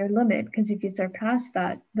to know your limit, because if you surpass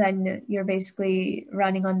that, then you're basically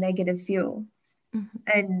running on negative fuel.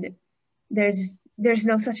 And there's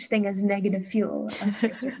no such thing as negative fuel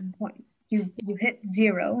at a certain point. You hit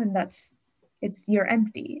zero, and you're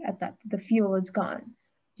empty at that. The fuel is gone.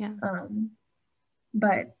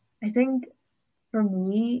 But I think for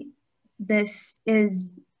me, this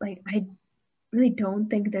is like, I really don't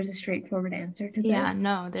think there's a straightforward answer to this. Yeah,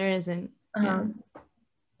 no, there isn't.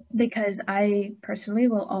 Because I personally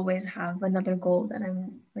will always have another goal that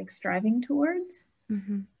I'm like striving towards.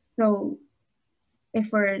 So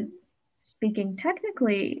if we're speaking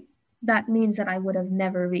technically, that means that I would have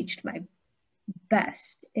never reached my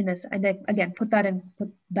best in this. And again, put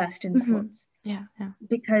best in quotes. Yeah.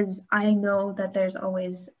 Because I know that there's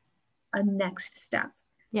always a next step.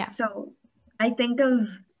 Yeah. So I think of,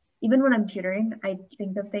 even when I'm tutoring, I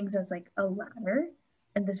think of things as like a ladder.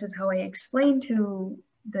 And this is how I explain to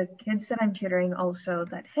the kids that I'm tutoring also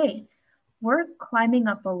that, hey, we're climbing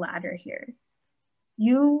up a ladder here.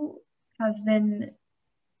 You have been,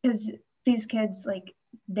 because these kids, like,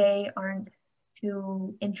 they aren't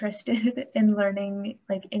too interested in learning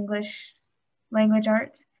like English language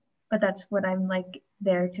arts, but that's what I'm like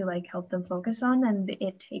there to like help them focus on. And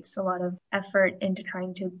it takes a lot of effort into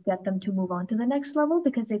trying to get them to move on to the next level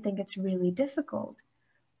because they think it's really difficult.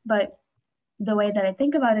 But the way that I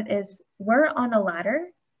think about it is we're on a ladder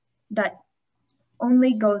that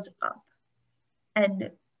only goes up. And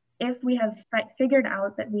if we have figured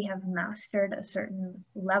out that we have mastered a certain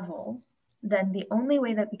level, then the only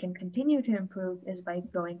way that we can continue to improve is by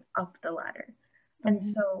going up the ladder. And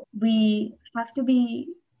so we have to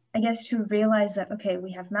be, I guess, to realize that, okay,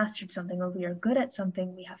 we have mastered something or we are good at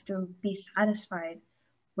something, we have to be satisfied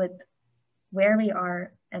with where we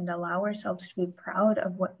are and allow ourselves to be proud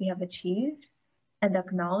of what we have achieved and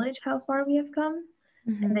acknowledge how far we have come,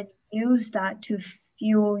 and then use that to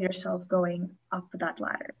fuel yourself going up that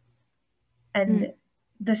ladder. And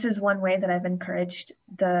this is one way that I've encouraged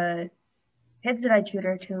the kids that I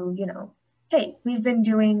tutor to, you know, hey, we've been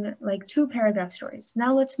doing like 2-paragraph stories.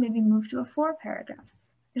 Now let's maybe move to a 4-paragraph.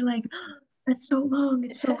 They're like, oh, that's so long.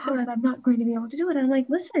 It's so hard. I'm not going to be able to do it. And I'm like,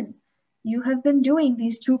 listen, you have been doing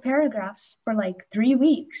these 2 paragraphs for like 3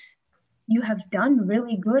 weeks. You have done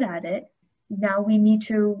really good at it. Now we need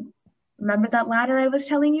to remember that ladder I was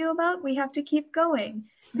telling you about? We have to keep going.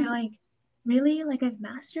 And they're like, really? Like, I've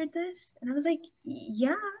mastered this? And I was like,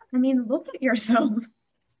 yeah. I mean, look at yourself. And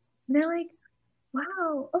they're like,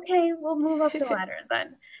 wow, okay, we'll move up the ladder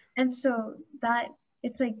then. And so that,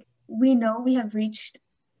 it's like, we know we have reached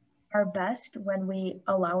our best when we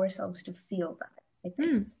allow ourselves to feel that, I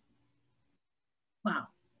think. Wow,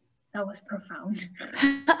 that was profound.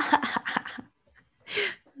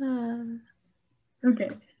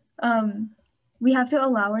 Okay. We have to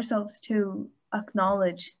allow ourselves to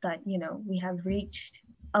acknowledge that, you know, we have reached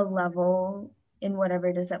a level in whatever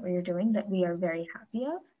it is that we are doing that we are very happy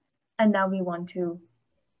of. And now we want to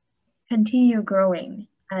continue growing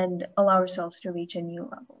and allow ourselves to reach a new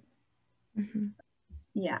level.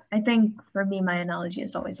 Yeah, I think for me, my analogy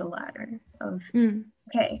is always a ladder of,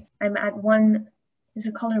 okay, I'm at one, is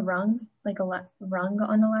it called a rung? Like a rung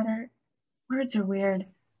on a ladder? Words are weird.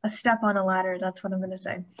 A step on a ladder, that's what I'm going to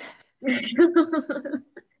say.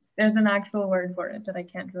 There's an actual word for it that I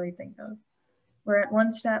can't really think of. We're at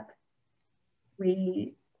one step.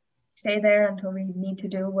 We stay there until we need to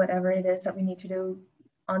do whatever it is that we need to do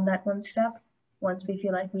on that one step. Once we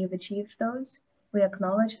feel like we've achieved those, we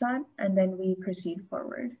acknowledge that, and then we proceed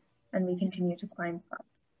forward and we continue to climb up.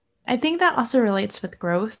 I think that also relates with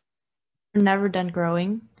growth. We're never done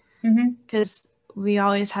growing because we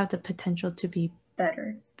always have the potential to be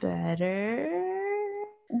better.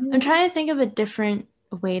 I'm trying to think of a different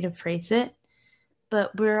way to phrase it,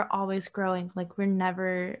 but we're always growing. Like, we're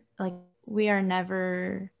never done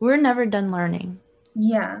learning.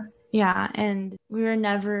 Yeah, and we're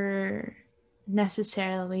never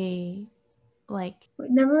necessarily we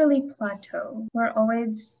never really plateau. We're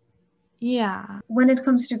always, when it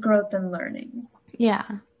comes to growth and learning,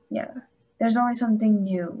 there's always something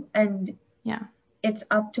new, and it's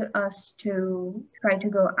up to us to try to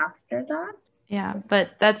go after that.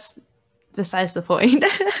 But that's besides the point.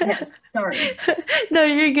 Yes, sorry. No,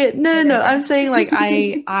 you're good. No. I'm saying like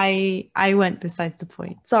I went besides the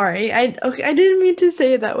point. Sorry. I didn't mean to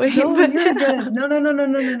say it that way. No, but you're good.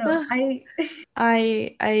 No.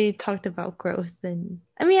 I talked about growth, and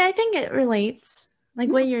I mean, I think it relates. Like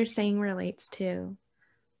what you're saying relates to.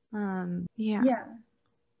 Yeah.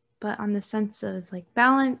 But on the sense of like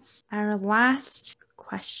balance, our last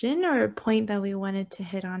question or point that we wanted to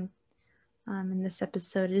hit on in this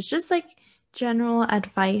episode is just like general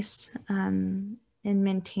advice in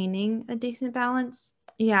maintaining a decent balance.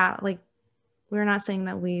 Like we're not saying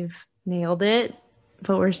that we've nailed it,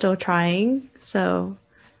 but we're still trying. So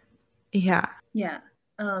yeah.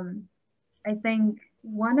 I think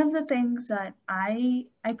one of the things that I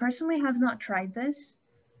personally have not tried this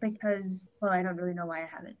because, well, I don't really know why I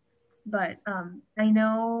haven't, but I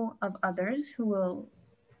know of others who will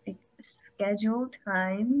schedule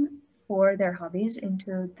time for their hobbies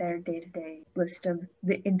into their day-to-day list of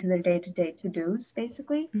into their day-to-day to-dos,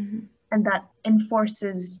 basically. And that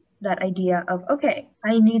enforces that idea of, okay,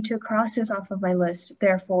 I need to cross this off of my list,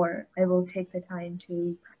 therefore I will take the time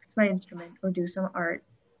to practice practice my instrument or do some art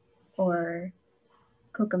or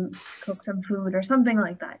cook some food or something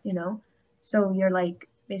like that, you know? So you're like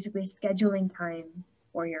basically scheduling time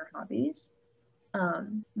for your hobbies.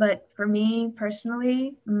 But for me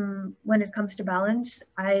personally, when it comes to balance,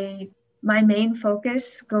 my main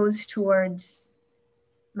focus goes towards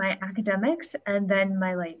my academics and then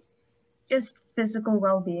my like just physical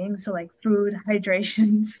well-being. So like food,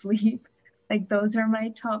 hydration, sleep, like those are my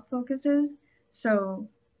top focuses. So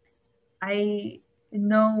I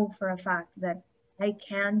know for a fact that I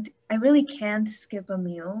really can't skip a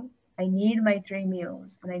meal. I need my 3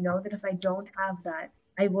 meals. And I know that if I don't have that,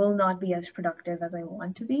 I will not be as productive as I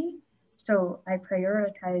want to be. So I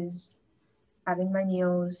prioritize having my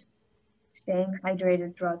meals, staying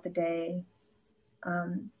hydrated throughout the day,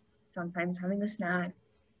 sometimes having a snack.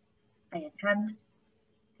 I attempt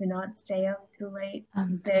to not stay up too late.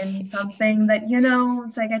 Then something that, you know,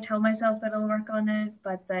 it's like I tell myself that I'll work on it,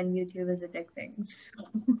 but then YouTube is addicting. So.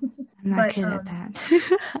 I'm not good at that.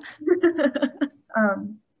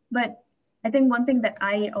 But I think one thing that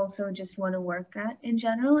I also just want to work at in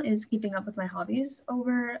general is keeping up with my hobbies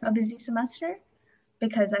over a busy semester,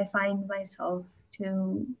 because I find myself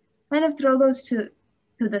to kind of throw those to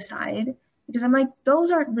the side because I'm like,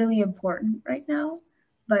 those aren't really important right now.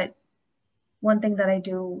 But one thing that I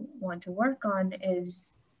do want to work on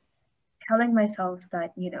is telling myself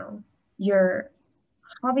that, you know, your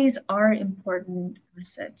hobbies are important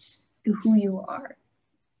assets to who you are.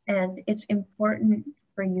 And it's important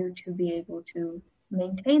for you to be able to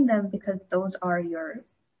maintain them because those are your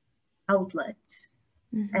outlets.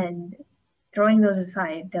 Mm-hmm. And throwing those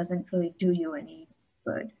aside doesn't really do you any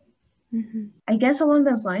good. Mm-hmm. I guess along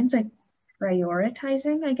those lines, like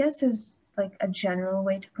prioritizing, I guess, is like a general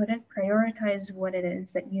way to put it. Prioritize what it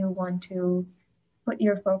is that you want to put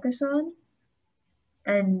your focus on,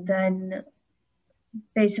 and then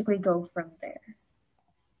basically go from there.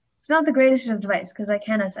 It's not the greatest of advice because, like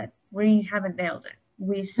Hannah said, we haven't nailed it.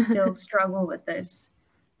 We still struggle with this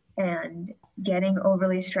and getting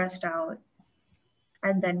overly stressed out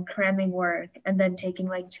and then cramming work and then taking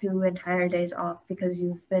like 2 entire days off because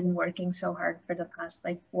you've been working so hard for the past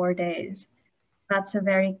like 4 days. That's a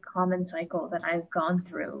very common cycle that I've gone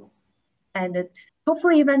through. And it's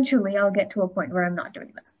hopefully eventually I'll get to a point where I'm not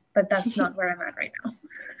doing that. But that's not where I'm at right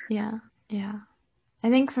now. Yeah. I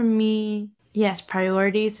think for me, yes,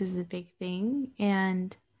 priorities is a big thing,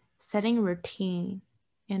 and setting a routine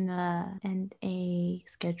and a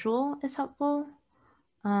schedule is helpful.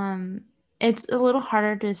 It's a little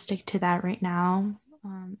harder to stick to that right now,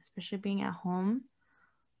 especially being at home.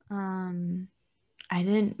 I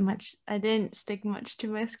didn't stick much to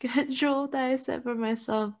my schedule that I set for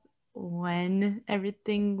myself when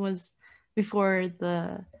everything was before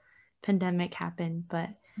the pandemic happened, but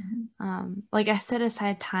like I set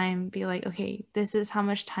aside time, be like, okay, this is how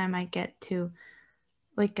much time I get to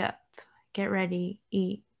wake up, get ready,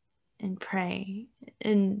 eat, and pray,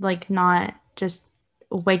 and like not just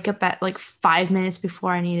wake up at like 5 minutes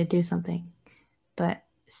before I need to do something. But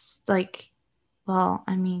like, well,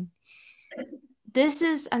 I mean,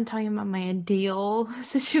 I'm talking about my ideal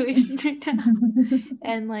situation right now.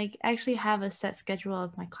 And like actually have a set schedule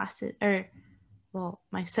of my classes, or well,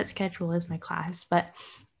 my set schedule is my class, but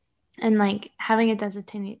and like having a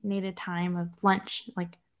designated time of lunch,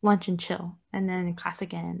 like lunch and chill, and then class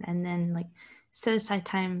again, and then like set aside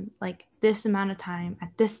time, like this amount of time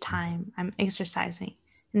at this time I'm exercising,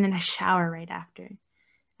 and then I shower right after,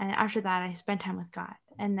 and after that I spend time with God,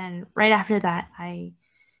 and then right after that I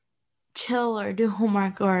chill or do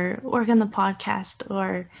homework or work on the podcast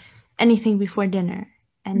or anything before dinner,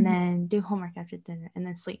 and then do homework after dinner, and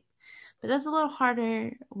then sleep. But that's a little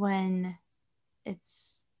harder when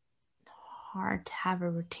it's hard to have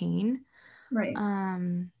a routine. Right.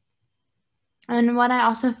 And what I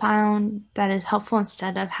also found that is helpful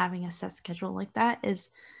instead of having a set schedule like that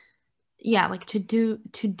is, like to-do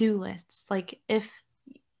lists. Like if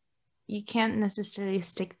you can't necessarily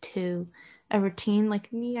stick to a routine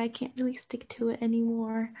like me, I can't really stick to it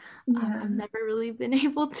anymore. I've never really been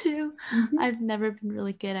able to. I've never been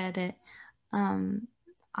really good at it.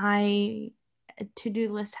 A to-do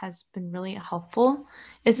list has been really helpful.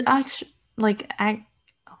 It's actually like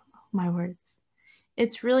my words.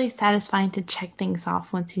 It's really satisfying to check things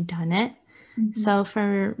off once you've done it. So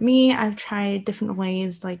for me, I've tried different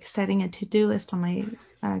ways, like setting a to-do list on my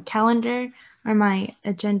calendar or my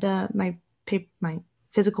agenda, my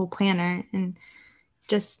physical planner, and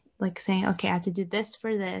just like saying, okay, I have to do this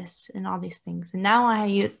for this and all these things. And now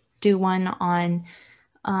I do one on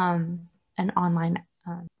an online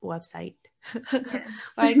website where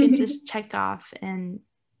I can just check off and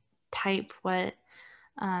type what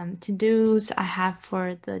to-dos I have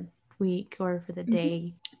for the week or for the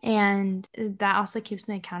day. And that also keeps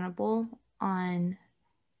me accountable on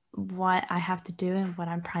what I have to do and what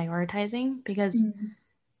I'm prioritizing, because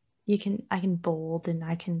I can bold and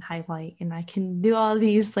I can highlight and I can do all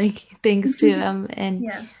these like things to them.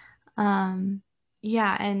 And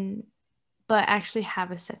but actually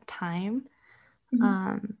have a set time.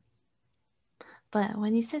 But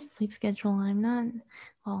when you said sleep schedule, I'm not,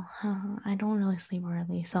 I don't really sleep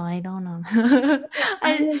early, so I don't know.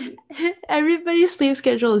 Everybody's sleep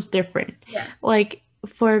schedule is different. Yes. Like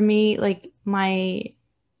for me, like my,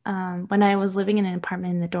 when I was living in an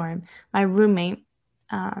apartment in the dorm, my roommate,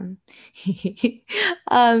 she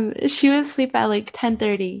would sleep at like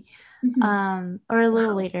 10:30, or a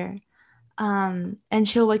little later. And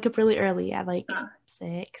she'll wake up really early at like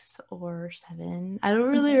 6 or 7. I don't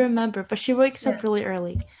really remember, but she wakes up really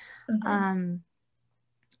early. And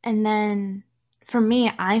then for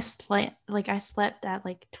me, I slept at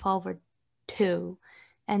like 12 or 2,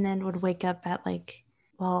 and then would wake up at like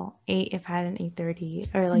 8 if I had an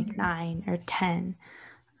 8:30, or like 9 or 10.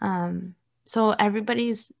 So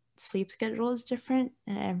everybody's sleep schedule is different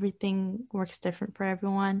and everything works different for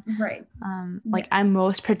everyone. Right. Like I'm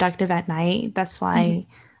most productive at night. That's why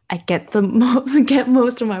I get get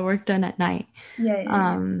most of my work done at night.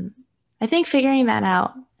 I think figuring that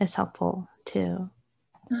out is helpful too.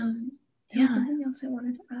 There was something else I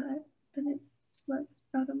wanted to add, but it slipped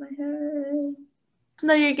out of my head.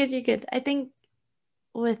 No, you're good. You're good. I think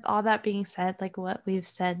with all that being said, like what we've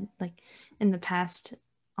said, like in the past,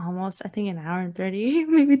 almost I think an hour and 30,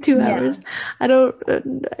 maybe 2 hours. I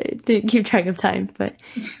didn't keep track of time, but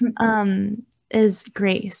is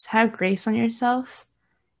grace. Have grace on yourself,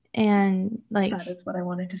 and like that is what I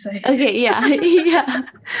wanted to say. Okay, yeah.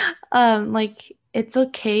 Like it's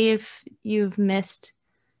okay if you've missed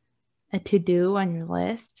a to-do on your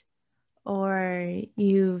list, or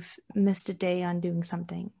you've missed a day on doing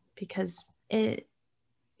something, because like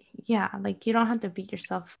you don't have to beat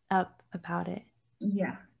yourself up about it.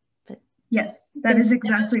 Yeah. But yes, that is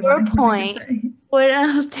exactly what I wanted to say. What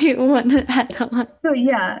else do you want to add on? So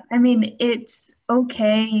yeah, I mean, it's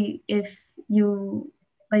okay if you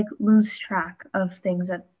like lose track of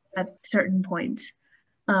things at certain points,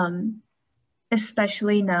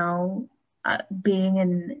 especially now, being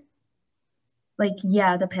in like,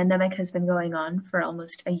 the pandemic has been going on for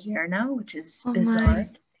almost a year now, which is bizarre to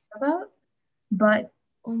think about, but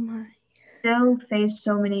still face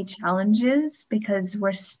so many challenges because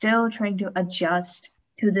we're still trying to adjust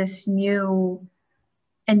to this new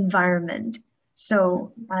environment.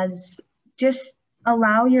 So just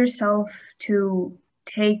allow yourself to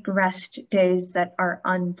take rest days that are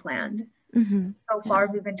unplanned. So far,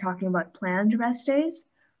 we've been talking about planned rest days,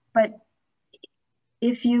 but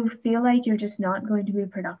if you feel like you're just not going to be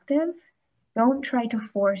productive, don't try to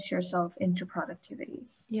force yourself into productivity.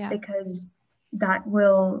 Because that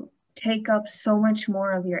will take up so much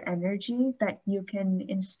more of your energy that you can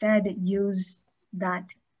instead use that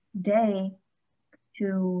day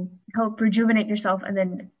to help rejuvenate yourself and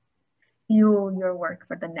then fuel your work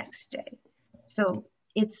for the next day. So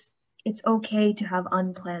it's okay to have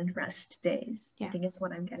unplanned rest days. I think is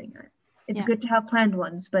what I'm getting at. It's good to have planned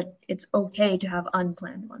ones, but it's okay to have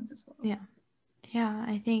unplanned ones as well. Yeah,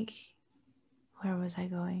 I think, where was I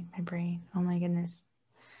going? My brain. Oh my goodness.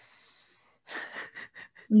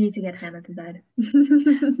 We need to get Hannah to bed.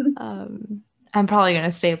 I'm probably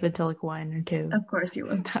gonna stay up until like 1 or 2. Of course you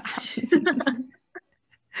will.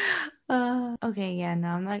 Okay, yeah, no,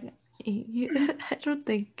 I'm not. I don't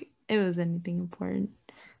think it was anything important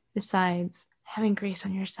besides having grace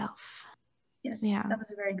on yourself. Yes, that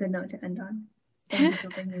was a very good note to end on. Thank you for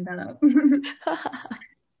bringing that up.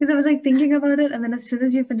 Because I was like thinking about it, and then as soon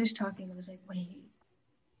as you finished talking, I was like, wait,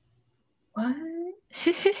 what?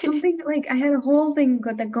 Something like I had a whole thing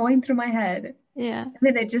going through my head. And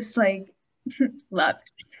then it just like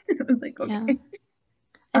left. I was like, okay.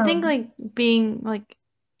 I think like being like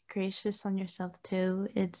gracious on yourself too,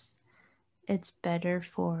 it's better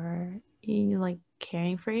for you, like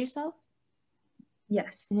caring for yourself.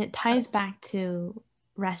 Yes. And it ties back to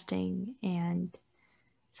resting and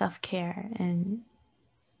self-care and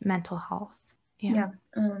mental health.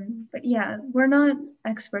 But we're not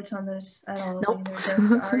experts on this at all. Nope. These are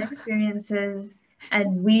just our experiences,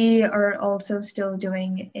 and we are also still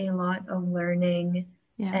doing a lot of learning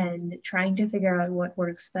and trying to figure out what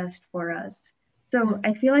works best for us. So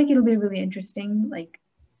I feel like it'll be really interesting, like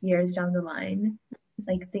years down the line,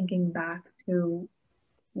 like thinking back to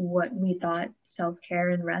what we thought self-care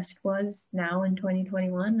and rest was now in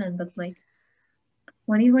 2021, and look like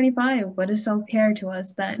 2025, what is self-care to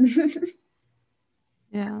us then?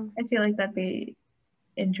 Yeah. I feel like that'd be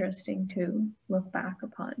interesting to look back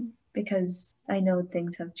upon because I know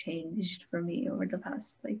things have changed for me over the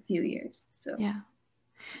past like few years. So Yeah.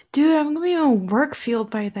 Dude, I'm gonna be in a work field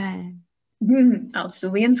by then. I'll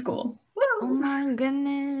still be in school. Oh Woo! my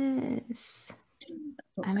goodness.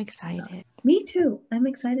 I'm excited. Me too. I'm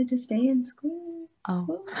excited to stay in school. Oh.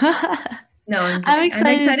 Woo. No, I'm I'm kidding.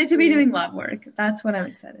 I'm excited to be too. doing lab work. That's what I'm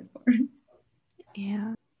excited for.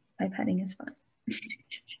 Yeah. Pipetting is fun.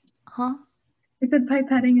 Huh? I said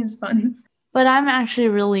pipetting is fun. But I'm actually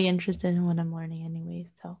really interested in what I'm learning anyway,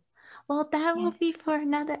 so. Well, that will Yeah. be for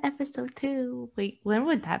another episode too. Wait, when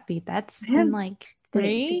would that be? That's I have, in like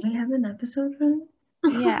wait, do 3? we have an episode for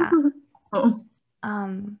that? Yeah. Oh,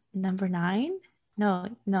 Number 9? No,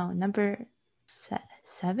 number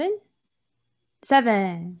 7?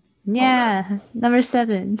 7. Yeah, number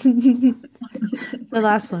 7. The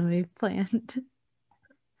last one we planned.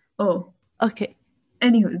 oh. Okay.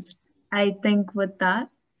 Anywho's, I think with that,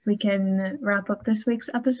 we can wrap up this week's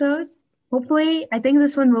episode. Hopefully, I think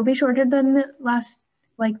this one will be shorter than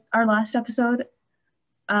our last episode.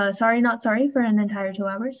 Sorry, not sorry for an entire 2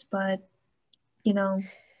 hours, but you know,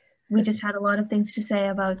 we just had a lot of things to say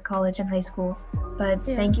about college and high school. But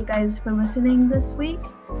thank you guys for listening this week,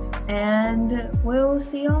 and we'll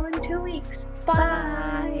see y'all in 2 weeks.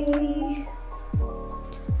 Bye!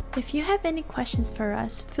 If you have any questions for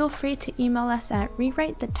us, feel free to email us at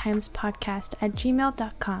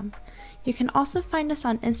rewritethetimespodcast@gmail.com. You can also find us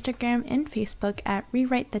on Instagram and Facebook at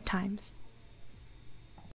Rewrite the Times.